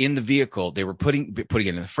somewhere in the vehicle. They were putting it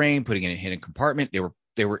in the frame, putting it in a hidden compartment.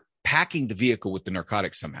 They were packing the vehicle with the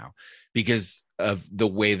narcotics somehow because of the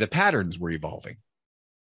way the patterns were evolving.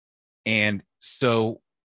 And so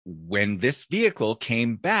when this vehicle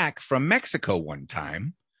came back from Mexico one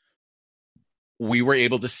time, we were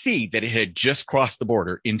able to see that it had just crossed the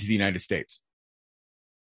border into the United States.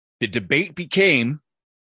 The debate became,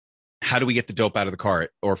 how do we get the dope out of the car,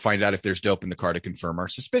 or find out if there's dope in the car to confirm our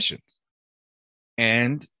suspicions?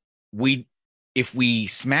 And if we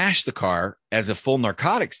smash the car as a full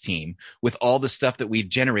narcotics team with all the stuff that we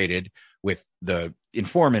generated with the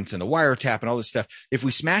informants and the wiretap and all this stuff, if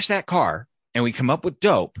we smash that car and we come up with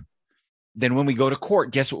dope, then when we go to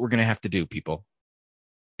court, guess what we're going to have to do, people?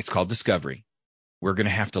 It's called discovery. We're going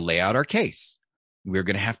to have to lay out our case. We're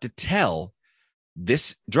going to have to tell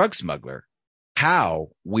this drug smuggler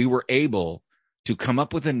how we were able to come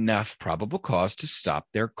up with enough probable cause to stop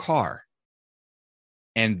their car.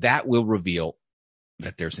 And that will reveal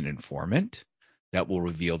that there's an informant. That will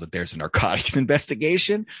reveal that there's a narcotics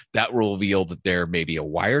investigation. That will reveal that there may be a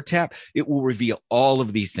wiretap. It will reveal all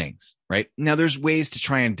of these things, right? Now, there's ways to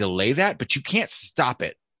try and delay that, but you can't stop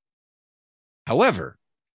it. However,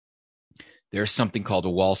 there's something called a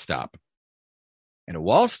wall stop. And a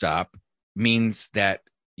wall stop means that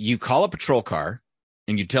you call a patrol car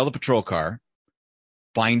and you tell the patrol car,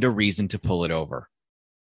 find a reason to pull it over.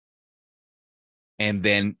 And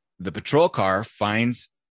then the patrol car finds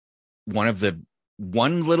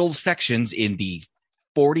one little sections in the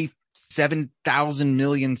 47,000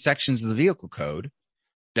 million sections of the vehicle code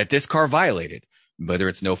that this car violated, whether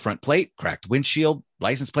it's no front plate, cracked windshield,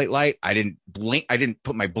 license plate light. I didn't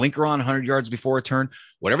put my blinker on 100 yards before a turn,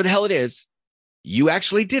 whatever the hell it is. You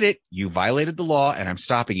actually did it. You violated the law, and I'm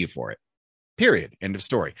stopping you for it. Period. End of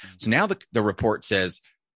story. So now the report says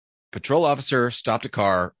patrol officer stopped a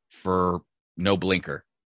car for no blinker.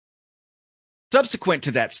 Subsequent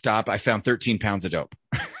to that stop, I found 13 pounds of dope.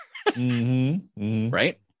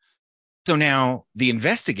 Right? So now the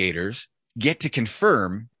investigators get to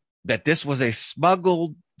confirm that this was a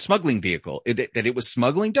smuggling vehicle, that it was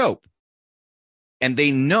smuggling dope. And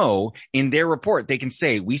they know in their report, they can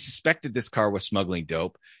say, we suspected this car was smuggling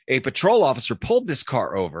dope. A patrol officer pulled this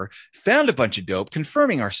car over, found a bunch of dope,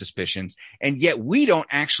 confirming our suspicions. And yet we don't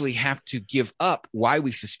actually have to give up why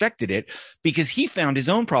we suspected it, because he found his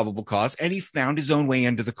own probable cause and he found his own way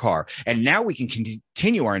into the car. And now we can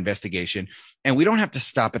continue our investigation, and we don't have to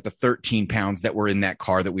stop at the 13 pounds that were in that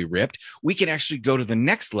car that we ripped. We can actually go to the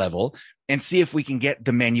next level and see if we can get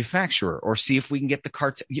the manufacturer, or see if we can get the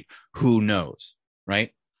carts. Who knows?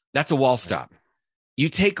 Right? That's a wall stop. You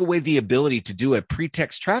take away the ability to do a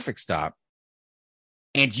pretext traffic stop,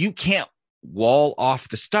 and you can't wall off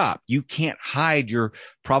the stop. You can't hide your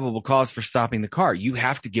probable cause for stopping the car. You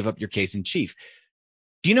have to give up your case in chief.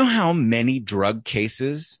 Do you know how many drug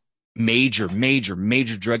cases, major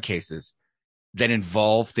drug cases that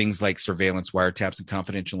involve things like surveillance, wiretaps, and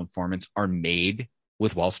confidential informants are made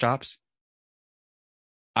with wall stops?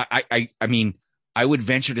 I mean, I would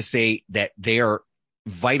venture to say that they are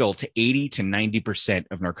vital to 80 to 90%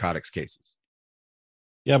 of narcotics cases.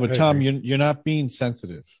 Yeah, but I Tom, agree. you're not being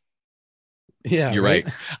sensitive. Yeah, You're right.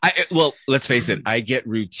 right. Well, let's face it. I get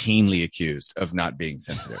routinely accused of not being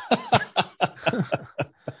sensitive.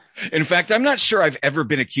 In fact, I'm not sure I've ever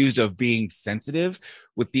been accused of being sensitive,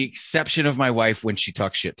 with the exception of my wife when she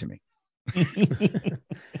talks shit to me.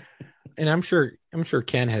 And I'm sure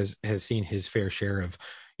Ken has seen his fair share of,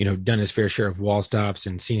 done his fair share of wall stops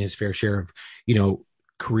and seen his fair share of,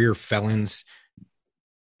 career felons,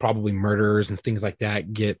 probably murderers and things like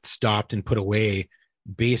that, get stopped and put away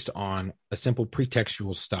based on a simple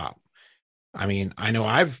pretextual stop. I mean, I know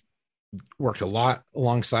I've worked a lot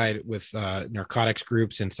alongside with narcotics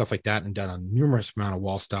groups and stuff like that, and done a numerous amount of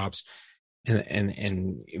wall stops,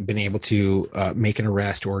 and been able to make an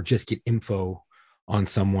arrest or just get info on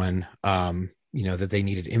someone, that they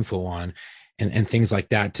needed info on, and things like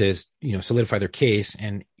that to solidify their case.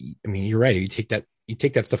 And I mean, you're right. You take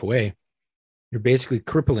that stuff away, you're basically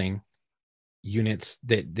crippling units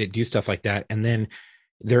that do stuff like that, and then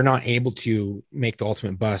they're not able to make the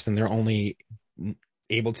ultimate bust, and they're only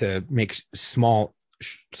able to make small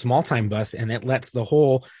time busts, and it lets the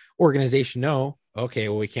whole organization know, okay,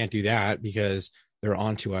 well, we can't do that because they're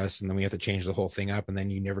on to us, and then we have to change the whole thing up, and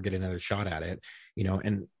then you never get another shot at it.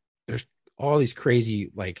 And there's all these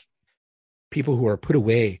crazy, like, people who are put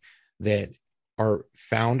away that are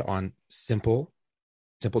found on simple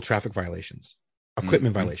traffic violations,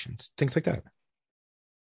 equipment violations, things like that.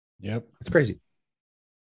 Yep. It's crazy.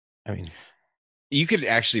 I mean, You could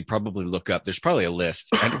actually probably look up. There's probably a list.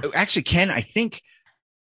 And actually, Ken, I think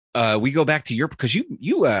we go back to because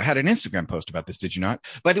you had an Instagram post about this, did you not?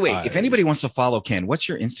 By the way, if anybody wants to follow Ken, what's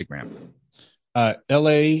your Instagram?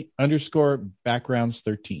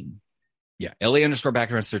 LA_backgrounds13. Yeah,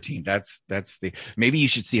 LA_backgrounds13. That's the. Maybe you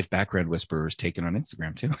should see if Background Whisperer is taken on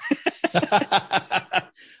Instagram too.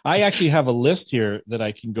 I actually have a list here that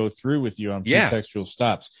I can go through with you on pretextual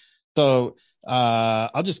stops. So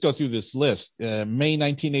I'll just go through this list. May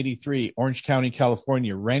 1983, Orange County,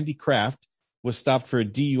 California. Randy Kraft was stopped for a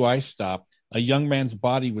DUI stop. A young man's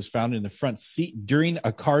body was found in the front seat during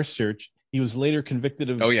a car search. He was later convicted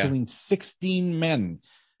of killing 16 men.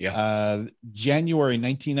 Yeah. January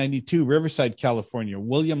 1992, Riverside, California.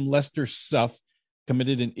 William Lester Suff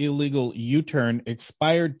committed an illegal U-turn,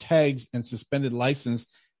 expired tags, and suspended license.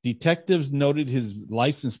 Detectives noted his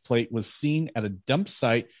license plate was seen at a dump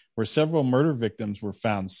site where several murder victims were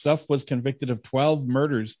found. Suff was convicted of 12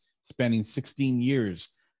 murders spanning 16 years.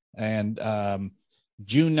 And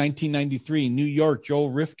June 1993, New York, Joel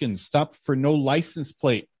Rifkin stopped for no license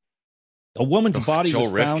plate. A woman's body was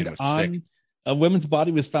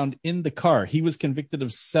found in the car. He was convicted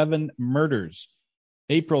of 7 murders.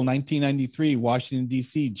 April 1993, Washington,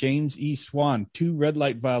 D.C., James E. Swan, 2 red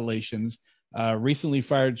light violations. Recently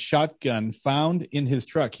fired shotgun found in his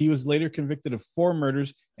truck. He was later convicted of 4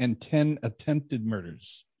 murders and 10 attempted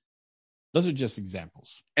murders. Those are just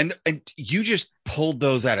examples. And you just pulled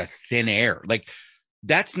those out of thin air. Like,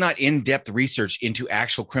 that's not in-depth research into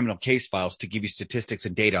actual criminal case files to give you statistics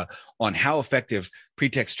and data on how effective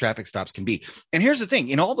pretext traffic stops can be. And here's the thing.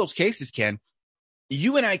 In all those cases, Ken,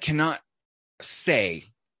 you and I cannot say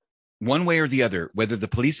one way or the other whether the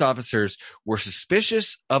police officers were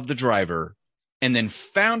suspicious of the driver and then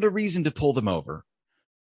found a reason to pull them over,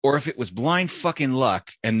 or if it was blind fucking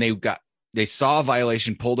luck and they saw a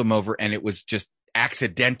violation, pulled them over, and it was just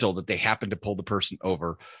accidental that they happened to pull the person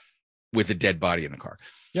over with a dead body in the car.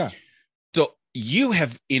 Yeah. So you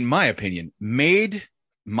have, in my opinion, made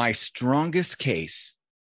my strongest case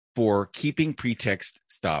for keeping pretext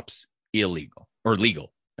stops illegal, or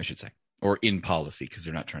legal, I should say, or in policy, because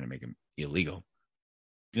they're not trying to make them illegal.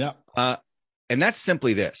 Yeah. And that's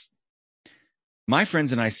simply this. My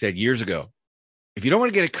friends and I said years ago, if you don't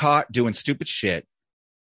want to get caught doing stupid shit,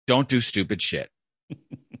 don't do stupid shit.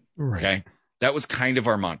 right. Okay. That was kind of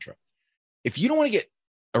our mantra. If you don't want to get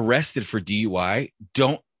arrested for DUI,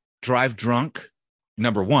 don't drive drunk,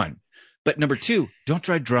 number one. But number two, don't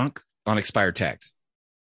drive drunk on expired tags.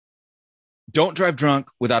 Don't drive drunk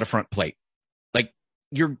without a front plate. Like,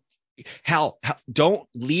 don't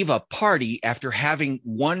leave a party after having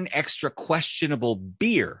one extra questionable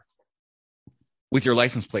beer with your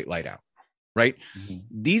license plate light out, right? Mm-hmm.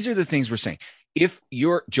 These are the things we're saying. If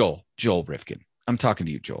you're Joel Rifkin, I'm talking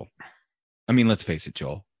to you, Joel. I mean, let's face it,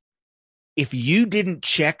 Joel. If you didn't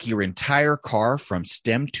check your entire car from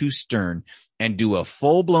stem to stern and do a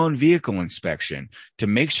full-blown vehicle inspection to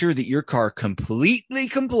make sure that your car completely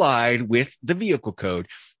complied with the vehicle code.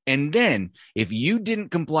 And then if you didn't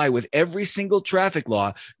comply with every single traffic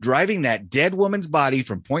law, driving that dead woman's body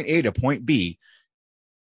from point A to point B,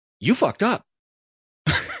 you fucked up.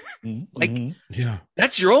 Like, yeah,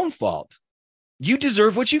 that's your own fault. You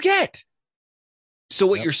deserve what you get. So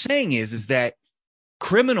what you're saying is that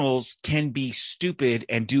criminals can be stupid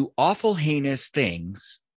and do awful, heinous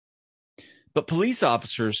things, but police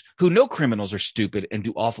officers who know criminals are stupid and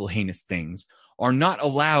do awful, heinous things are not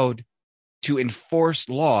allowed to enforce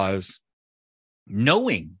laws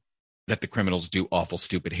knowing that the criminals do awful,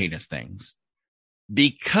 stupid, heinous things,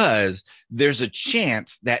 because there's a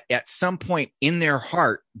chance that at some point in their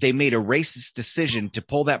heart, they made a racist decision to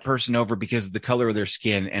pull that person over because of the color of their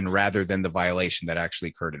skin and rather than the violation that actually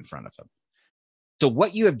occurred in front of them. So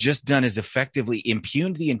what you have just done is effectively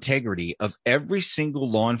impugned the integrity of every single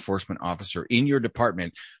law enforcement officer in your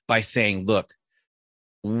department by saying, look,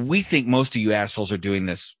 we think most of you assholes are doing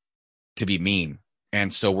this to be mean,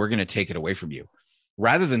 and so we're going to take it away from you,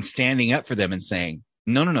 rather than standing up for them and saying,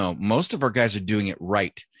 no, most of our guys are doing it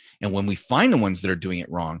right. And when we find the ones that are doing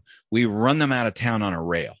it wrong, we run them out of town on a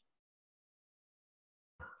rail.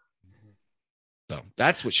 So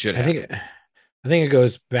that's what should happen. I think it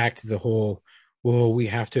goes back to the whole, well, we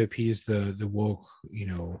have to appease the woke,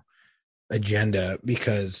 agenda,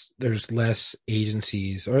 because there's less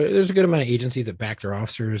agencies, or there's a good amount of agencies that back their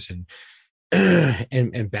officers and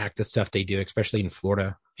and back the stuff they do, especially in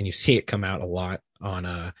Florida. And you see it come out a lot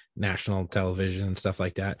on national television and stuff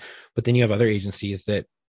like that. But then you have other agencies that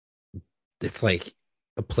it's like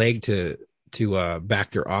a plague to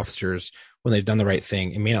back their officers when they've done the right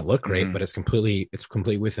thing. It may not look great, but it's completely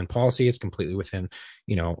within policy. It's completely within,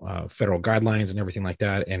 federal guidelines and everything like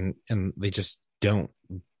that. And they just don't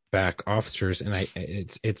back officers. And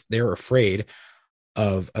they're afraid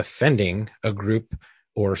of offending a group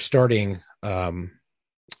or starting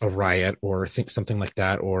a riot or something like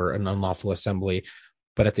that, or an unlawful assembly.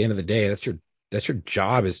 But at the end of the day, that's your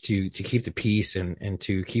job, is to keep the peace and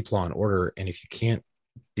to keep law and order. And if you can't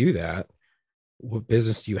do that, what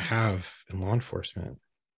business do you have in law enforcement?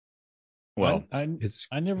 Well, I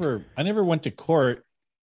never went to court,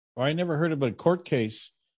 or I never heard of a court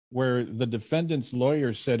case where the defendant's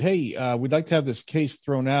lawyer said, hey, we'd like to have this case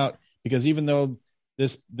thrown out because even though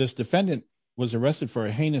this defendant was arrested for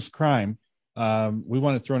a heinous crime, we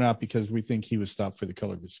want it thrown out because we think he was stopped for the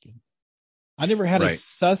color of his skin. I never had a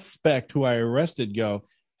suspect who I arrested go,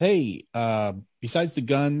 hey, besides the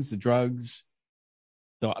guns, the drugs,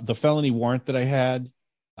 the felony warrant that I had,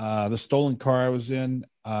 the stolen car I was in,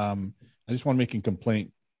 I just want to make a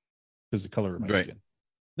complaint because of the color of my skin.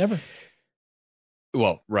 Never.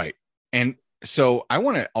 Well, right. And so I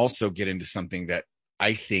want to also get into something that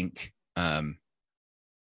I think has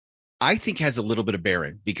a little bit of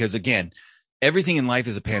bearing, because again, everything in life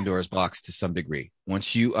is a Pandora's box to some degree.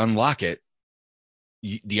 Once you unlock it,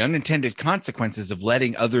 the unintended consequences of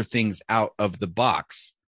letting other things out of the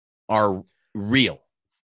box are real.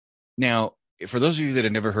 Now, for those of you that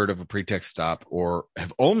have never heard of a pretext stop, or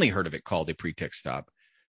have only heard of it called a pretext stop,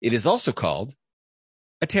 it is also called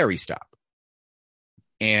a Terry stop.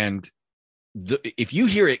 And if you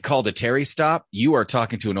hear it called a Terry stop, you are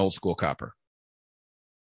talking to an old school copper.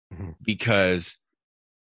 Because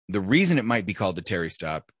the reason it might be called the Terry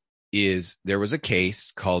stop is there was a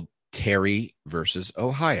case called Terry versus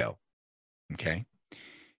Ohio. Okay.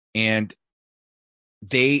 And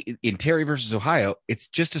in Terry versus Ohio, it's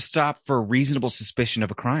just a stop for reasonable suspicion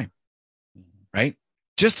of a crime, right?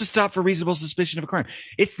 Just to stop for reasonable suspicion of a crime.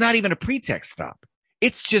 It's not even a pretext stop.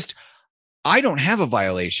 It's just, I don't have a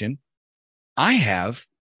violation. I have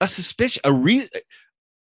a suspicion, a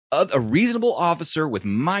reasonable officer with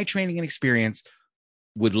my training and experience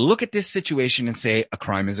would look at this situation and say a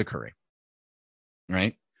crime is occurring,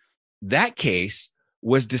 right? That case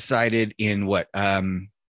was decided in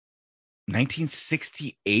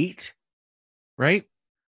 1968, right?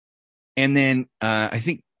 And then I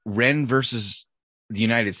think Wren versus the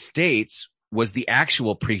United States was the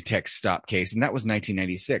actual pretext stop case, and that was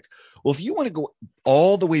 1996. Well, if you want to go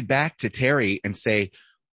all the way back to Terry and say,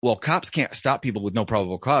 well, cops can't stop people with no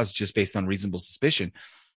probable cause just based on reasonable suspicion.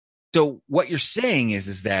 So what you're saying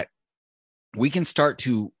is that we can start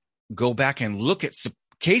to go back and look at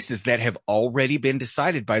cases that have already been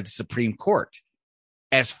decided by the Supreme Court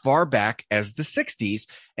as far back as the 60s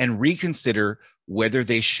and reconsider whether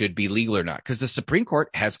they should be legal or not. Because the Supreme Court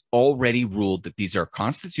has already ruled that these are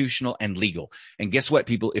constitutional and legal. And guess what,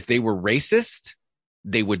 people? If they were racist,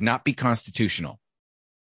 they would not be constitutional.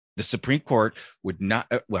 The Supreme Court would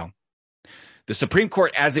not, The Supreme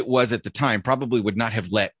Court, as it was at the time, probably would not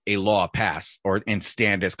have let a law pass and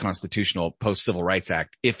stand as constitutional post-Civil Rights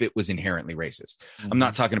Act if it was inherently racist. I'm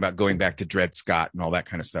not talking about going back to Dred Scott and all that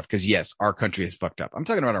kind of stuff, because yes, our country is fucked up. I'm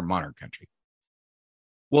talking about our modern country.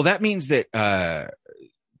 Well, that means that the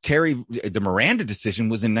Miranda decision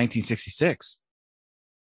was in 1966.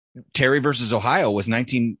 Terry versus Ohio was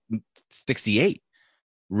 1968.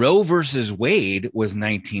 Roe versus Wade was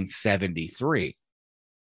 1973.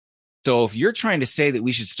 So if you're trying to say that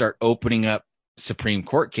we should start opening up Supreme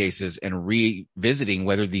Court cases and revisiting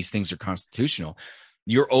whether these things are constitutional,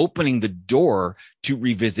 you're opening the door to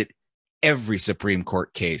revisit every Supreme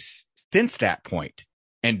Court case since that point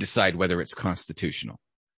and decide whether it's constitutional.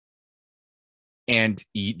 And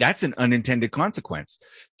that's an unintended consequence.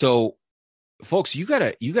 So, folks, you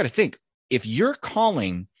gotta think, if you're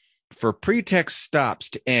calling for pretext stops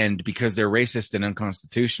to end because they're racist and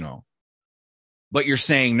unconstitutional, but you're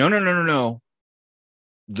saying, no.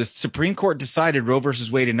 The Supreme Court decided Roe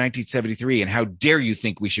versus Wade in 1973, and how dare you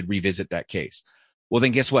think we should revisit that case? Well,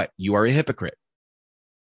 then guess what? You are a hypocrite.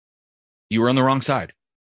 You are on the wrong side.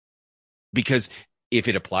 Because if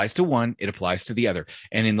it applies to one, it applies to the other.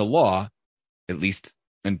 And in the law, at least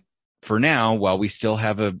and for now, while we still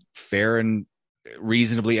have a fair and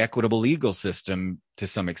reasonably equitable legal system to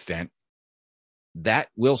some extent, that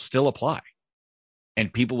will still apply.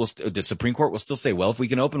 And people will, the Supreme Court will still say, well, if we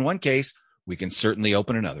can open one case, we can certainly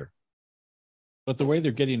open another. But the way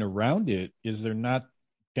they're getting around it is they're not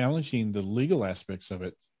challenging the legal aspects of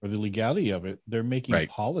it or the legality of it. They're making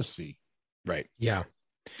policy. Right. Yeah.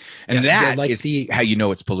 And that like is how you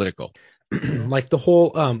know it's political. Like the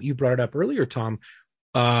whole, you brought it up earlier, Tom,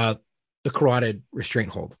 the carotid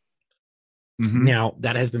restraint hold. Mm-hmm. Now,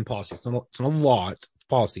 that has been policy. It's not a law, it's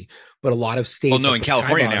policy. But a lot of states... Well, no, in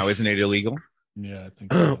California now, isn't it illegal? Yeah, I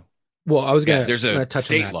think so. Well, I was going to there's a touch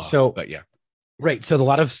state on that. law, so, but yeah. Right. So a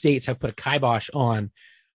lot of states have put a kibosh on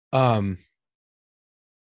carotid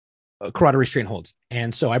restraint holds.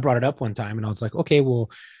 And so I brought it up one time and I was like, okay, well,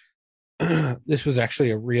 this was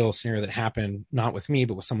actually a real scenario that happened, not with me,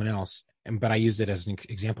 but with someone else. But I used it as an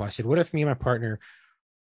example. I said, what if me and my partner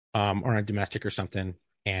are on a domestic or something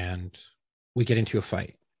and we get into a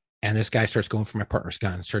fight and this guy starts going for my partner's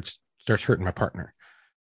gun, starts hurting my partner.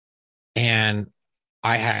 And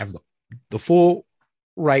I have the full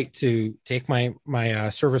right to take my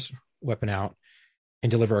service weapon out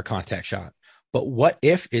and deliver a contact shot. But what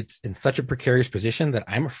if it's in such a precarious position that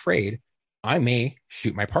I'm afraid I may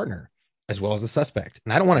shoot my partner as well as the suspect?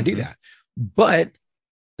 And I don't want to do that. But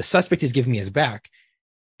the suspect is giving me his back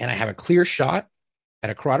and I have a clear shot at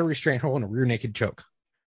a carotid restraint hold and a rear naked choke.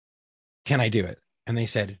 Can I do it? And they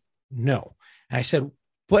said, no. And I said,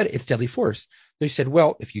 but it's deadly force. They said,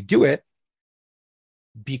 well, if you do it,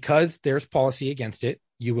 because there's policy against it,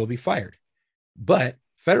 you will be fired. But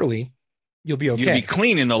federally, you'll be okay. You'll be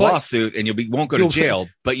clean in the lawsuit and won't go to jail,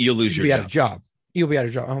 but you'll lose your job. You'll be out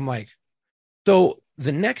of job. I'm like, so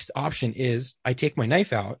the next option is I take my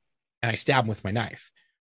knife out and I stab him with my knife,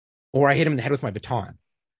 or I hit him in the head with my baton.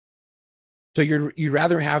 So you'd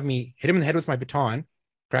rather have me hit him in the head with my baton,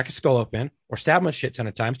 crack his skull open, or stab him a shit ton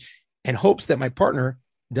of times, in hopes that my partner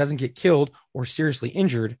doesn't get killed or seriously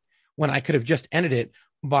injured, when I could have just ended it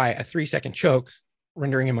by a 3-second choke,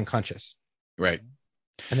 rendering him unconscious. Right.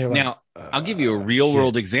 And they were now, I'll give you a real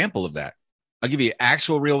world example of that. I'll give you an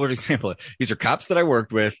actual real world example. These are cops that I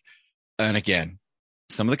worked with. And again,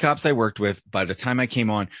 some of the cops I worked with, by the time I came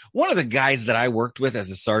on, one of the guys that I worked with as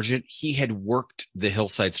a sergeant, he had worked the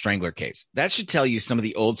Hillside Strangler case. That should tell you some of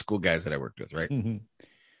the old school guys that I worked with, right? Mm-hmm.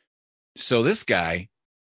 So this guy,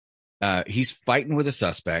 he's fighting with a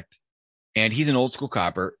suspect. And he's an old school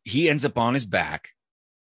copper. He ends up on his back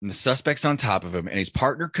and the suspect's on top of him. And his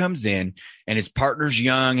partner comes in and his partner's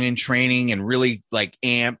young and in training and really like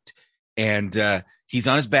amped. And he's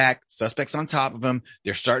on his back. Suspect's on top of him.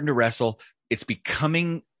 They're starting to wrestle. It's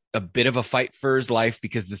becoming a bit of a fight for his life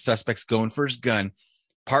because the suspect's going for his gun.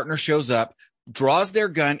 Partner shows up, draws their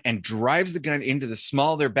gun and drives the gun into the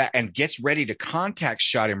small of their back and gets ready to contact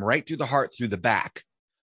shot him right through the heart, through the back.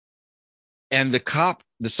 And the cop,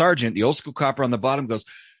 the sergeant, the old school copper on the bottom goes,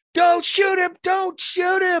 don't shoot him. Don't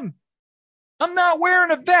shoot him. I'm not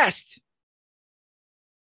wearing a vest.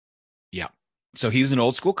 Yeah. So he was an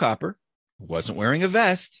old school copper, wasn't wearing a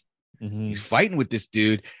vest. Mm-hmm. He's fighting with this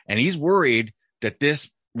dude. And he's worried that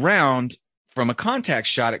this round from a contact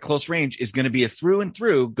shot at close range is going to be a through and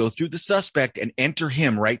through, go through the suspect and enter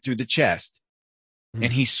him right through the chest. Mm-hmm.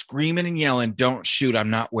 And he's screaming and yelling, don't shoot. I'm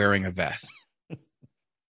not wearing a vest.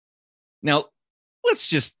 Now, let's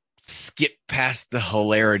just skip past the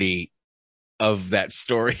hilarity of that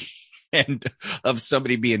story and of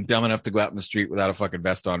somebody being dumb enough to go out in the street without a fucking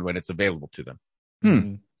vest on when it's available to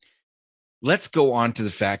them. Let's go on to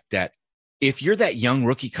the fact that if you're that young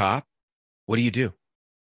rookie cop, what do you do?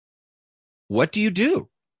 What do you do?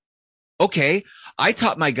 Okay, I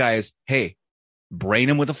taught my guys, hey, brain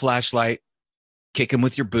him with a flashlight, kick him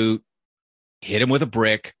with your boot, hit him with a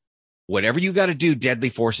brick, whatever you got to do. Deadly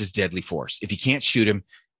force is deadly force. If you can't shoot him,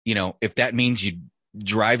 if that means you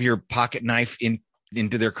drive your pocket knife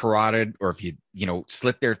into their carotid, or if you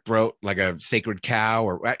slit their throat like a sacred cow,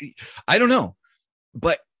 or I don't know.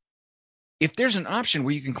 But if there's an option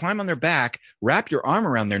where you can climb on their back, wrap your arm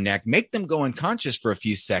around their neck, make them go unconscious for a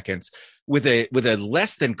few seconds with a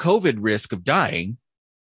less than COVID risk of dying,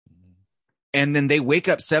 and then they wake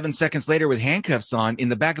up 7 seconds later with handcuffs on in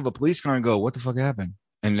the back of a police car and go, what the fuck happened?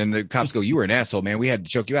 And then the cops go, you were an asshole, man. We had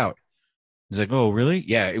to choke you out. He's like, oh, really?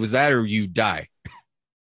 Yeah, it was that or you die.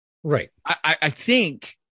 Right. I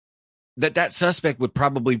think that suspect would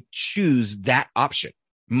probably choose that option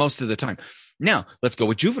most of the time. Now, let's go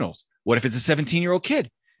with juveniles. What if it's a 17-year-old kid?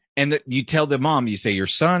 And you tell the mom, you say, your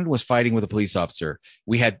son was fighting with a police officer.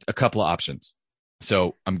 We had a couple of options.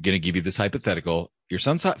 So I'm going to give you this hypothetical. Your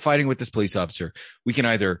son's fighting with this police officer. We can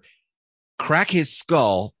either crack his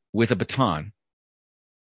skull with a baton.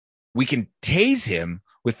 We can tase him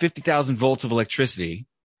with 50,000 volts of electricity.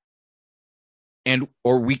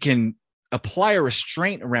 Or we can apply a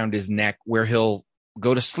restraint around his neck where he'll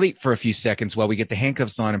go to sleep for a few seconds while we get the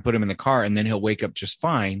handcuffs on and put him in the car, and then he'll wake up just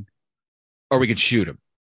fine. Or we can shoot him.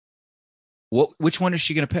 Which one is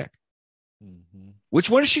she going to pick? Which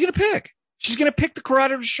one is she going to pick? She's going to pick the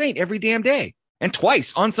carotid restraint every damn day, and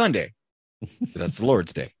twice on Sunday. That's the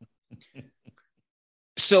Lord's Day.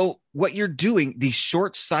 So what you're doing, these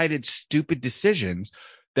short-sighted, stupid decisions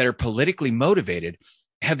that are politically motivated,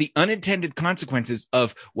 have the unintended consequences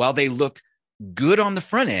of, while they look good on the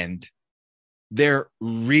front end, they're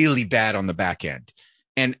really bad on the back end.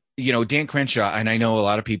 And, Dan Crenshaw, and I know a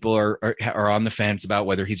lot of people are on the fence about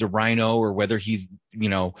whether he's a rhino or whether he's,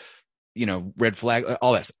 red flag,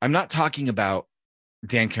 all this. I'm not talking about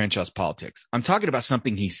Dan Crenshaw's politics. I'm talking about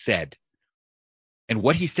something he said. And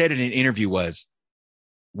what he said in an interview was,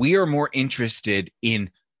 we are more interested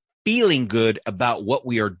in feeling good about what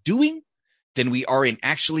we are doing than we are in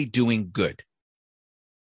actually doing good.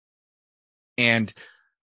 And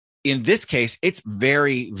in this case, it's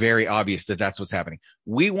very, very obvious that that's what's happening.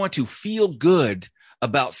 We want to feel good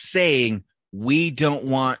about saying we don't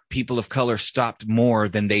want people of color stopped more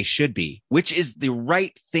than they should be, which is the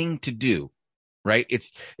right thing to do, right?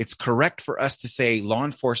 It's correct for us to say law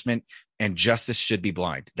enforcement and justice should be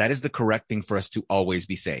blind. That is the correct thing for us to always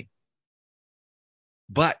be saying.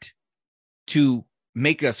 But to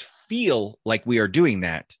make us feel like we are doing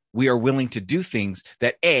that, we are willing to do things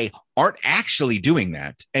that A, aren't actually doing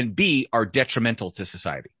that, and B, are detrimental to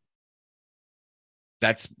society.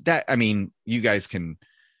 That's that. I mean, you guys can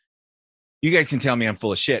tell me I'm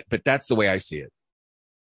full of shit, but that's the way I see it.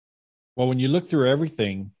 Well, when you look through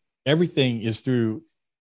everything is through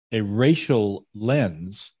a racial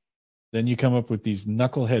lens. Then you come up with these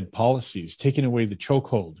knucklehead policies, taking away the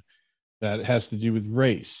chokehold that has to do with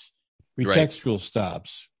race, pretextual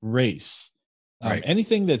stops, race.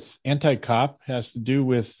 Anything that's anti-cop has to do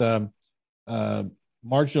with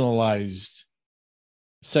marginalized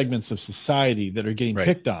segments of society that are getting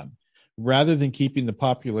picked on, rather than keeping the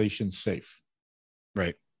population safe.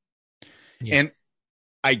 Right. Yeah. And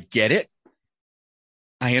I get it.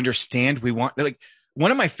 I understand. We want,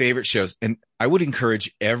 one of my favorite shows, and I would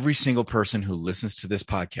encourage every single person who listens to this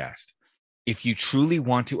podcast, if you truly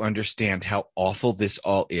want to understand how awful this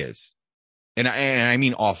all is, and I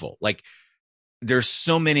mean awful, like, there's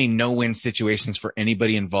so many no-win situations for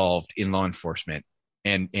anybody involved in law enforcement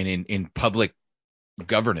and in public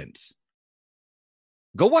governance.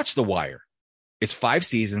 Go watch The Wire. It's 5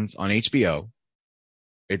 seasons on HBO.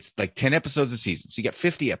 It's like 10 episodes a season. So you got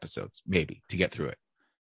 50 episodes maybe to get through it.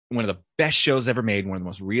 One of the best shows ever made, one of the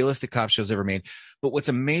most realistic cop shows ever made. But what's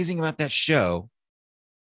amazing about that show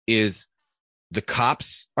is the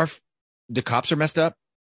cops are messed up.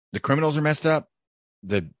 The criminals are messed up.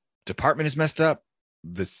 The department is messed up.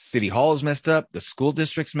 The city hall is messed up. The school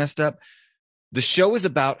district's messed up. The show is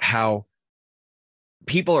about how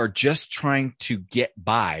people are just trying to get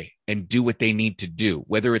by and do what they need to do,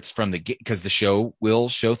 whether it's from because the show will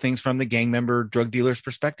show things from the gang member drug dealer's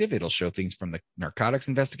perspective. It'll show things from the narcotics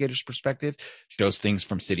investigator's perspective, shows things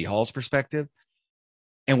from city hall's perspective.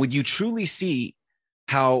 And when you truly see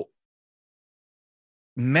how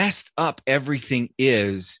messed up everything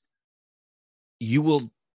is, you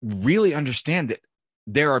will really understand that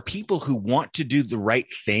there are people who want to do the right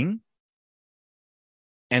thing,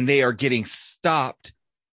 and they are getting stopped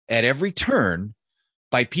at every turn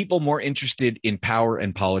by people more interested in power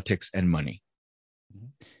and politics and money.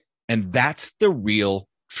 And that's the real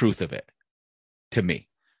truth of it to me.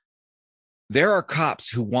 There are cops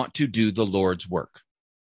who want to do the Lord's work.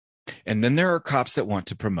 And then there are cops that want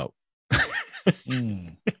to promote.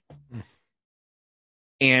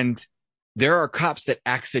 And there are cops that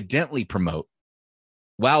accidentally promote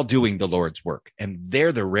while doing the Lord's work. And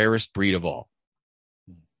they're the rarest breed of all.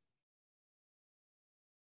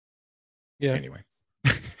 Yeah. Anyway,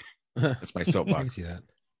 that's my I can soapbox. see that.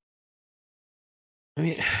 I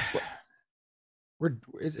mean,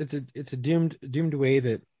 it's a doomed way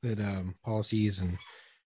that policies and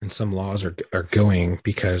some laws are going,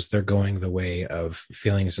 because they're going the way of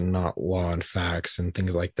feelings and not law and facts and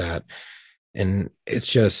things like that. And it's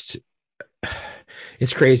just,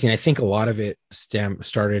 it's crazy. And I think a lot of it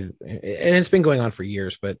started, and it's been going on for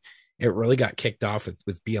years, but it really got kicked off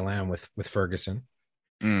with BLM with Ferguson.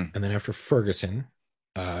 And then after Ferguson,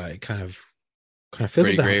 it kind of fizzled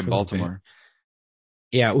Freddie out Gray for in a little bit. Baltimore.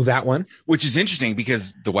 Yeah, well, that one. Which is interesting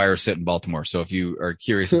because The Wire is set in Baltimore. So if you are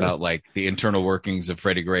curious about like the internal workings of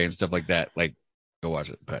Freddie Gray and stuff like that, like go watch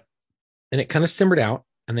it. But And it kind of simmered out.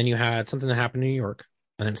 And then you had something that happened in New York,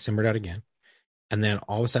 and then it simmered out again. And then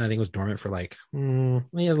all of a sudden, I think it was dormant for like,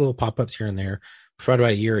 we had little pop-ups here and there for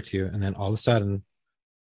about a year or two. And then all of a sudden,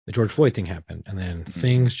 the George Floyd thing happened. And then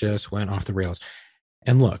things just went off the rails.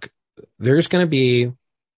 And look, there's going to be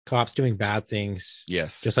cops doing bad things.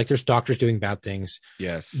 yes, Just like there's doctors doing bad things.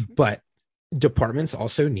 yes, But departments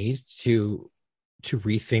also need to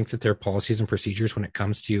rethink that their policies and procedures when it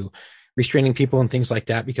comes to restraining people and things like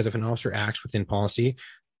that. Because if an officer acts within policy,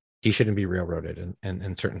 he shouldn't be railroaded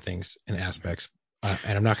and certain things and aspects. And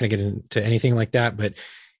I'm not going to get into anything like that, but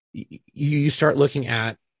you start looking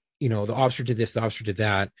at, the officer did this, the officer did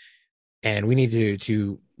that. And we need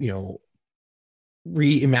to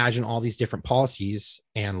reimagine all these different policies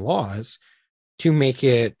and laws to make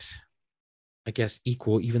it, I guess,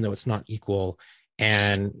 equal, even though it's not equal.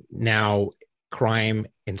 And now crime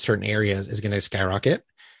in certain areas is going to skyrocket.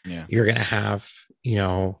 yeah, You're going to have,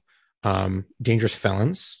 dangerous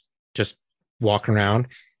felons just walking around.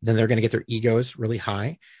 Then they're going to get their egos really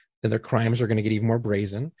high. Then their crimes are going to get even more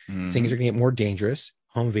brazen. Things are going to get more dangerous.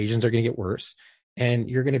 Home invasions are going to get worse. And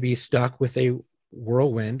you're going to be stuck with a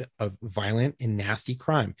whirlwind of violent and nasty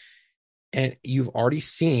crime. And you've already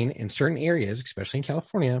seen in certain areas, especially in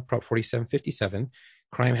California, Prop 4757,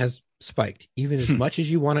 crime has spiked. Even as much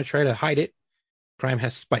as you want to try to hide it, crime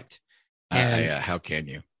has spiked. And how can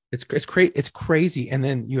you? it's crazy. And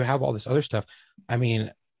then you have all this other stuff. I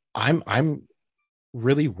mean, I'm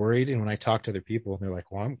really worried. And when I talk to other people, they're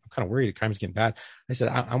like, well, I'm kind of worried crime's getting bad. I said,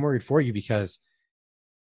 I'm worried for you, because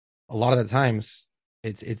a lot of the times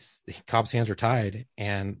it's cops' hands are tied,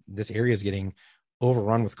 and this area is getting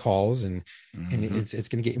overrun with calls, and it's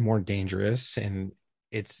going to get more dangerous, and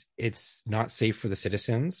it's not safe for the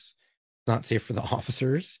citizens, not safe for the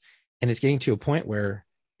officers, and it's getting to a point where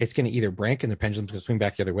it's going to either break and the pendulum's going to swing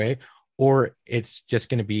back the other way, or it's just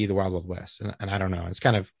going to be the Wild Wild West. And I don't know. It's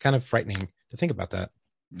kind of frightening to think about that.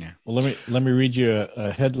 Yeah. Well, let me read you a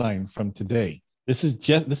headline from today. This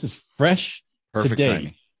is fresh. Perfect today.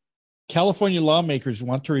 timing. California lawmakers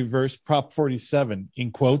want to reverse Prop 47,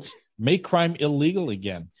 in quotes, make crime illegal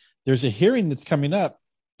again. There's a hearing that's coming up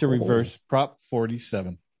to reverse Prop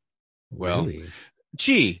 47. Well, Really?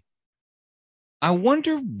 gee, I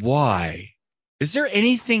wonder why. Is there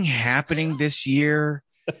anything happening this year?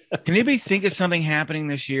 Can anybody think of something happening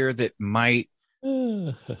this year that might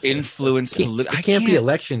influence? It can't be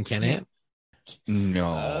election, can it?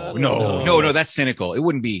 No. That's cynical. It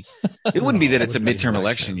wouldn't be that it's a midterm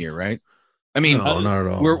election year, right? I mean, No, not at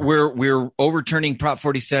all. we're overturning Prop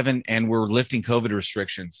 47 and we're lifting COVID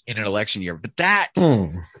restrictions in an election year, but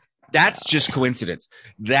that's just coincidence.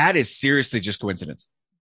 That is seriously just coincidence.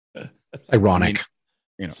 Ironic.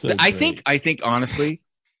 I mean, So I great. think honestly,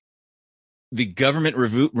 the government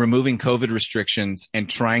removing COVID restrictions and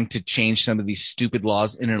trying to change some of these stupid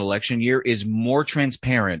laws in an election year is more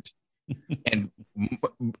transparent and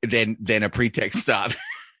than a pretext stop.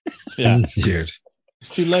 Yeah, Dude. it's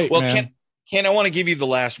too late. Well, man. Ken, I want to give you the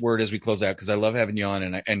last word as we close out, because I love having you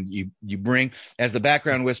on, and you bring, as the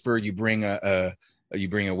background whisperer, you bring a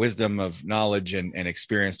wisdom of knowledge and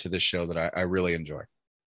experience to this show that I really enjoy.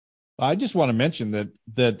 I just want to mention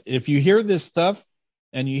that if you hear this stuff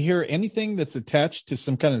and you hear anything that's attached to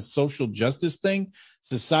some kind of social justice thing,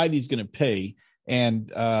 society's going to pay,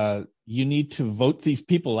 and you need to vote these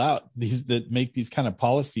people out, these that make these kind of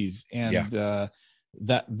policies, and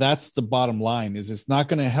that's the bottom line. Is it's not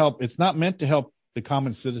going to help. It's not meant to help the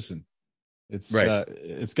common citizen. It's Right.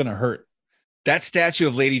 it's going to hurt. That statue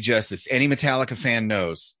of Lady Justice, any Metallica fan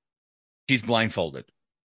knows she's blindfolded,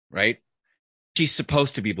 right? She's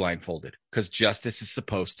supposed to be blindfolded because justice is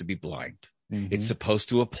supposed to be blind. Mm-hmm. It's supposed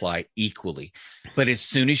to apply equally. But as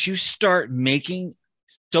soon as you start making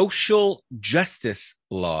social justice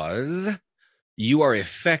laws, you are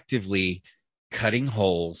effectively cutting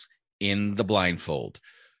holes in the blindfold.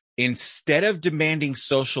 Instead of demanding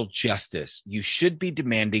social justice, you should be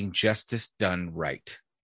demanding justice done right.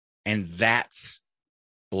 And that's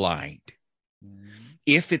blind.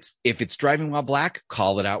 If it's driving while black,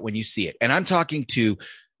 call it out when you see it. And I'm talking to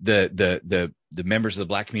the members of the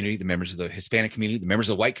black community, the members of the Hispanic community, the members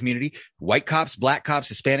of the white community, white cops, black cops,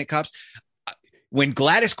 Hispanic cops. When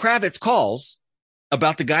Gladys Kravitz calls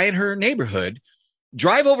about the guy in her neighborhood,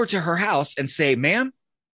 drive over to her house and say, ma'am,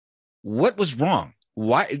 what was wrong?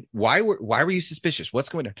 Why were you suspicious? What's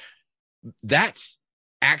going on? That's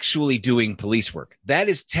actually doing police work. That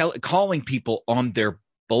is calling people on their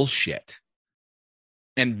bullshit.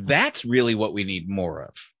 And that's really what we need more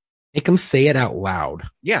of. Make them say it out loud.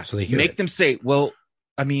 Yeah. So they hear make it. them say, well,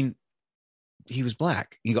 I mean, he was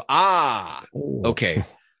black. You go, Ooh. okay.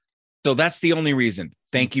 So that's the only reason.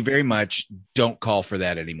 Thank you very much. Don't call for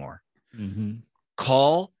that anymore. Mm-hmm.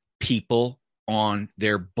 Call people on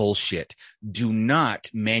their bullshit. Do not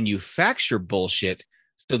manufacture bullshit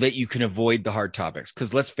so that you can avoid the hard topics.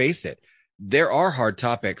 Because let's face it, there are hard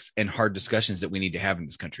topics and hard discussions that we need to have in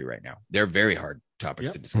this country right now. They're very hard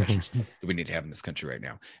topics and discussions that we need to have in this country right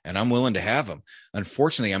now. And I'm willing to have them.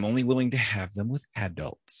 Unfortunately, I'm only willing to have them with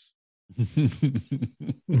adults.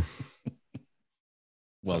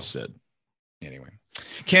 Well said. Anyway,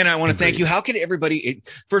 Ken, I want to thank you. How can everybody,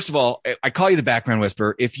 first of all, I call you the background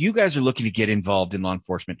whisperer. If you guys are looking to get involved in law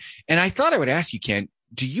enforcement, and I thought I would ask you, Ken,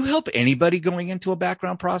 do you help anybody going into a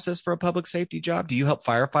background process for a public safety job? Do you help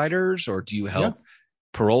firefighters or do you help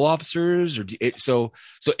parole officers? Or so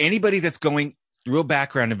anybody that's going through a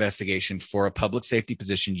background investigation for a public safety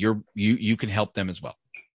position, you can help them as well.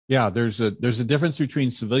 Yeah, there's a difference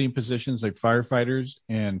between civilian positions like firefighters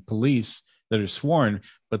and police that are sworn,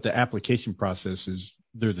 but the application process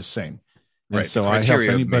they're the same. And right. So I help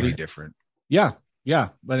anybody different. Yeah,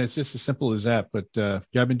 but it's just as simple as that. But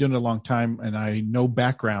I've been doing it a long time, and I know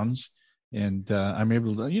backgrounds, and I'm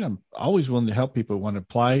able to. I'm always willing to help people who want to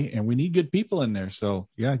apply, and we need good people in there. So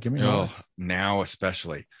yeah, give me a call. Now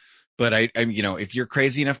especially. But I if you're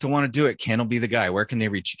crazy enough to want to do it, Ken will be the guy. Where can they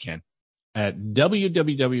reach you, Ken? At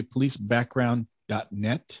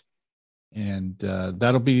www.policebackground.net. And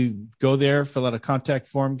go there, fill out a contact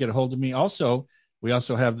form, get a hold of me. Also, we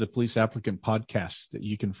also have the Police Applicant Podcast that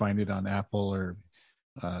you can find it on Apple or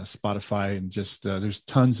Spotify, and just there's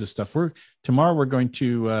tons of stuff. Tomorrow we're going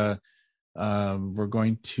to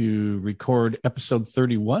record episode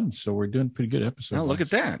 31, so we're doing pretty good episodes. Oh, look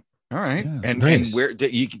at that! All right, yeah, and where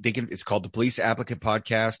it's called the Police Applicant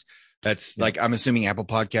Podcast. That's like, I'm assuming Apple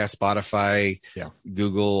Podcast, Spotify,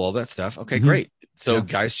 Google, all that stuff. Okay, great. So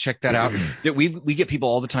guys, check that out. We get people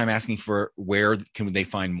all the time asking for where can they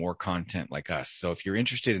find more content like us. So if you're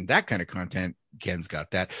interested in that kind of content, Ken's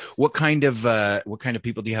got that. What kind of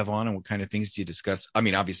people do you have on, and what kind of things do you discuss? I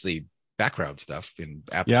mean, obviously background stuff and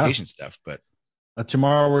application stuff, but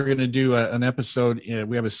tomorrow we're going to do an episode.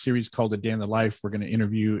 We have a series called A Day in the Life. We're going to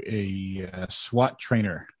interview a SWAT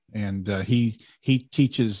trainer, and he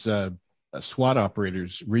teaches SWAT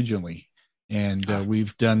operators regionally. And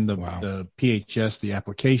we've done the PHS, the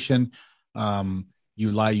application,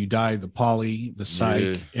 You Lie, You Die, the poly, the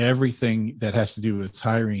psych, everything that has to do with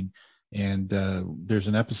hiring. And there's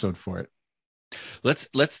an episode for it. Let's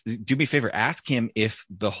do me a favor. Ask him if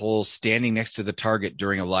the whole standing next to the target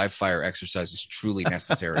during a live fire exercise is truly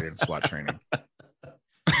necessary in SWAT training.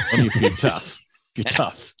 Only if you're tough. If you're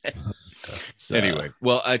tough. So, anyway,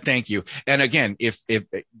 well, thank you. And again, if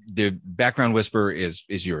the Background Whisperer is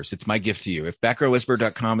yours, it's my gift to you. If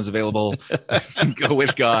backgroundwhisperer.com is available, go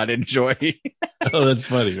with God. Enjoy. Oh, that's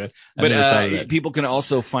funny, man. But people can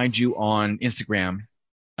also find you on Instagram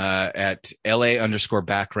at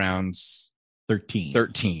LA_backgrounds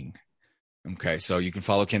 13. Okay, so you can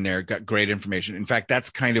follow Ken there. Got great information. In fact, that's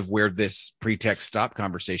kind of where this Pretext stop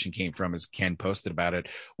conversation came from, as Ken posted about it.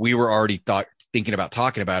 We were already thinking about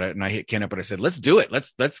talking about it, and I hit Ken up and I said, let's do it.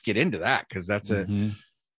 Let's get into that, because that's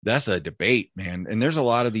a debate, man. And there's a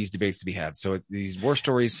lot of these debates to be had. So these war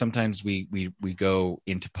stories, sometimes we go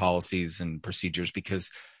into policies and procedures, because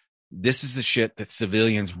this is the shit that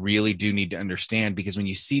civilians really do need to understand, because when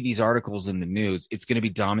you see these articles in the news, it's going to be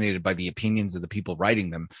dominated by the opinions of the people writing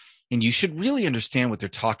them. And you should really understand what they're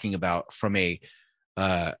talking about from a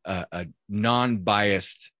a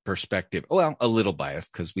non-biased perspective. Well, a little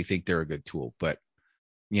biased because we think they're a good tool, but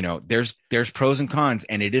there's pros and cons,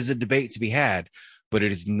 and it is a debate to be had, but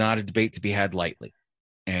it is not a debate to be had lightly.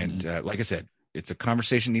 And like I said, it's a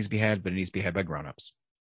conversation that needs to be had, but it needs to be had by grown-ups.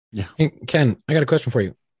 Yeah. Hey, Ken, I got a question for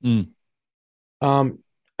you.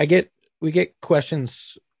 We get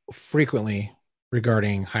questions frequently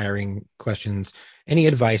regarding hiring questions, any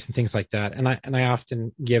advice and things like that. And I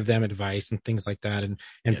often give them advice and things like that and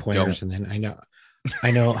pointers. Don't. And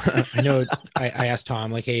then I asked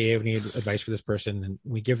Tom, like, hey, you have any advice for this person? And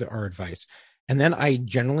we give our advice. And then I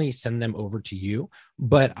generally send them over to you.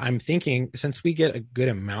 But I'm thinking, since we get a good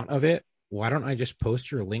amount of it, why don't I just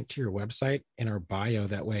post your link to your website in our bio?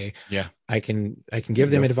 That way, I can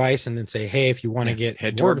give them advice and then say, hey, if you want to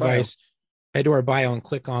get more advice, head to our bio and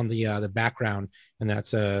click on the background. And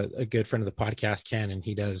that's a good friend of the podcast, Ken, and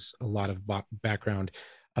he does a lot of background.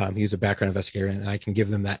 He's a background investigator, and I can give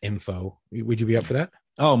them that info. Would you be up for that?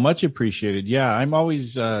 Oh, much appreciated. Yeah, I'm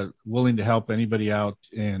always willing to help anybody out.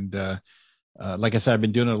 And like I said, I've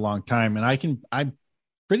been doing it a long time, and I'm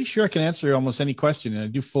pretty sure I can answer almost any question. And I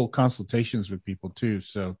do full consultations with people too.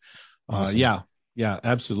 So Awesome. yeah,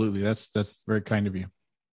 absolutely. That's very kind of you.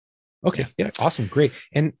 Okay. Yeah. Awesome. Great.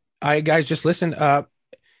 And guys, just listen. I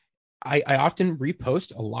often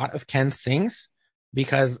repost a lot of Ken's things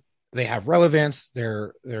because they have relevance.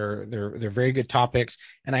 They're very good topics,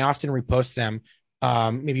 and I often repost them.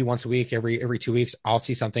 Maybe once a week, every 2 weeks, I'll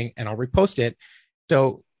see something and I'll repost it.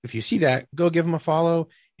 So if you see that, go give him a follow,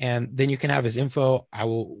 and then you can have his info.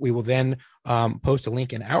 We will then post a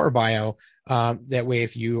link in our bio. That way,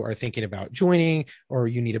 if you are thinking about joining, or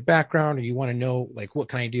you need a background, or you want to know, like, what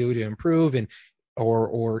can I do to improve, and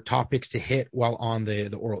or topics to hit while on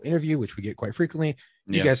the oral interview, which we get quite frequently,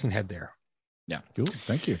 you guys can head there. Yeah. Cool.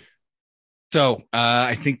 Thank you. So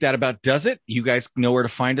I think that about does it. You guys know where to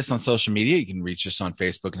find us on social media. You can reach us on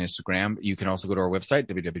Facebook and Instagram. You can also go to our website,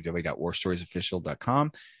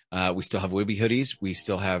 www.warstoriesofficial.com. We still have Wibby hoodies. We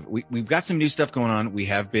still have, we've got some new stuff going on. We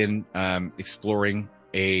have been exploring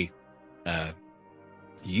a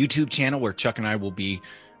YouTube channel where Chuck and I will be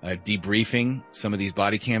debriefing some of these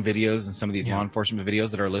body cam videos and some of these law enforcement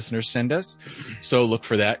videos that our listeners send us. So look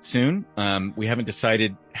for that soon. We haven't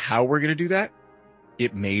decided how we're going to do that.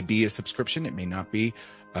 It may be a subscription. It may not be,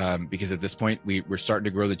 because at this point we're starting to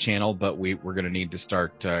grow the channel, but we're going to need to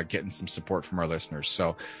start getting some support from our listeners.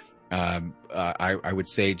 So I would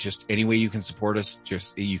say just any way you can support us,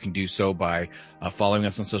 just you can do so by following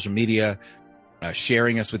us on social media,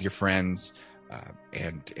 sharing us with your friends,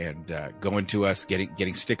 and going to us,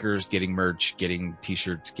 getting stickers, getting merch, getting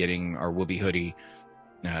t-shirts, getting our Whoopee hoodie,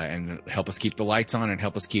 and help us keep the lights on and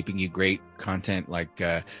help us keeping you great content like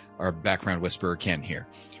our background whisperer Ken here.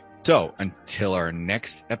 So until our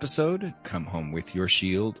next episode, come home with your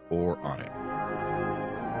shield or on it.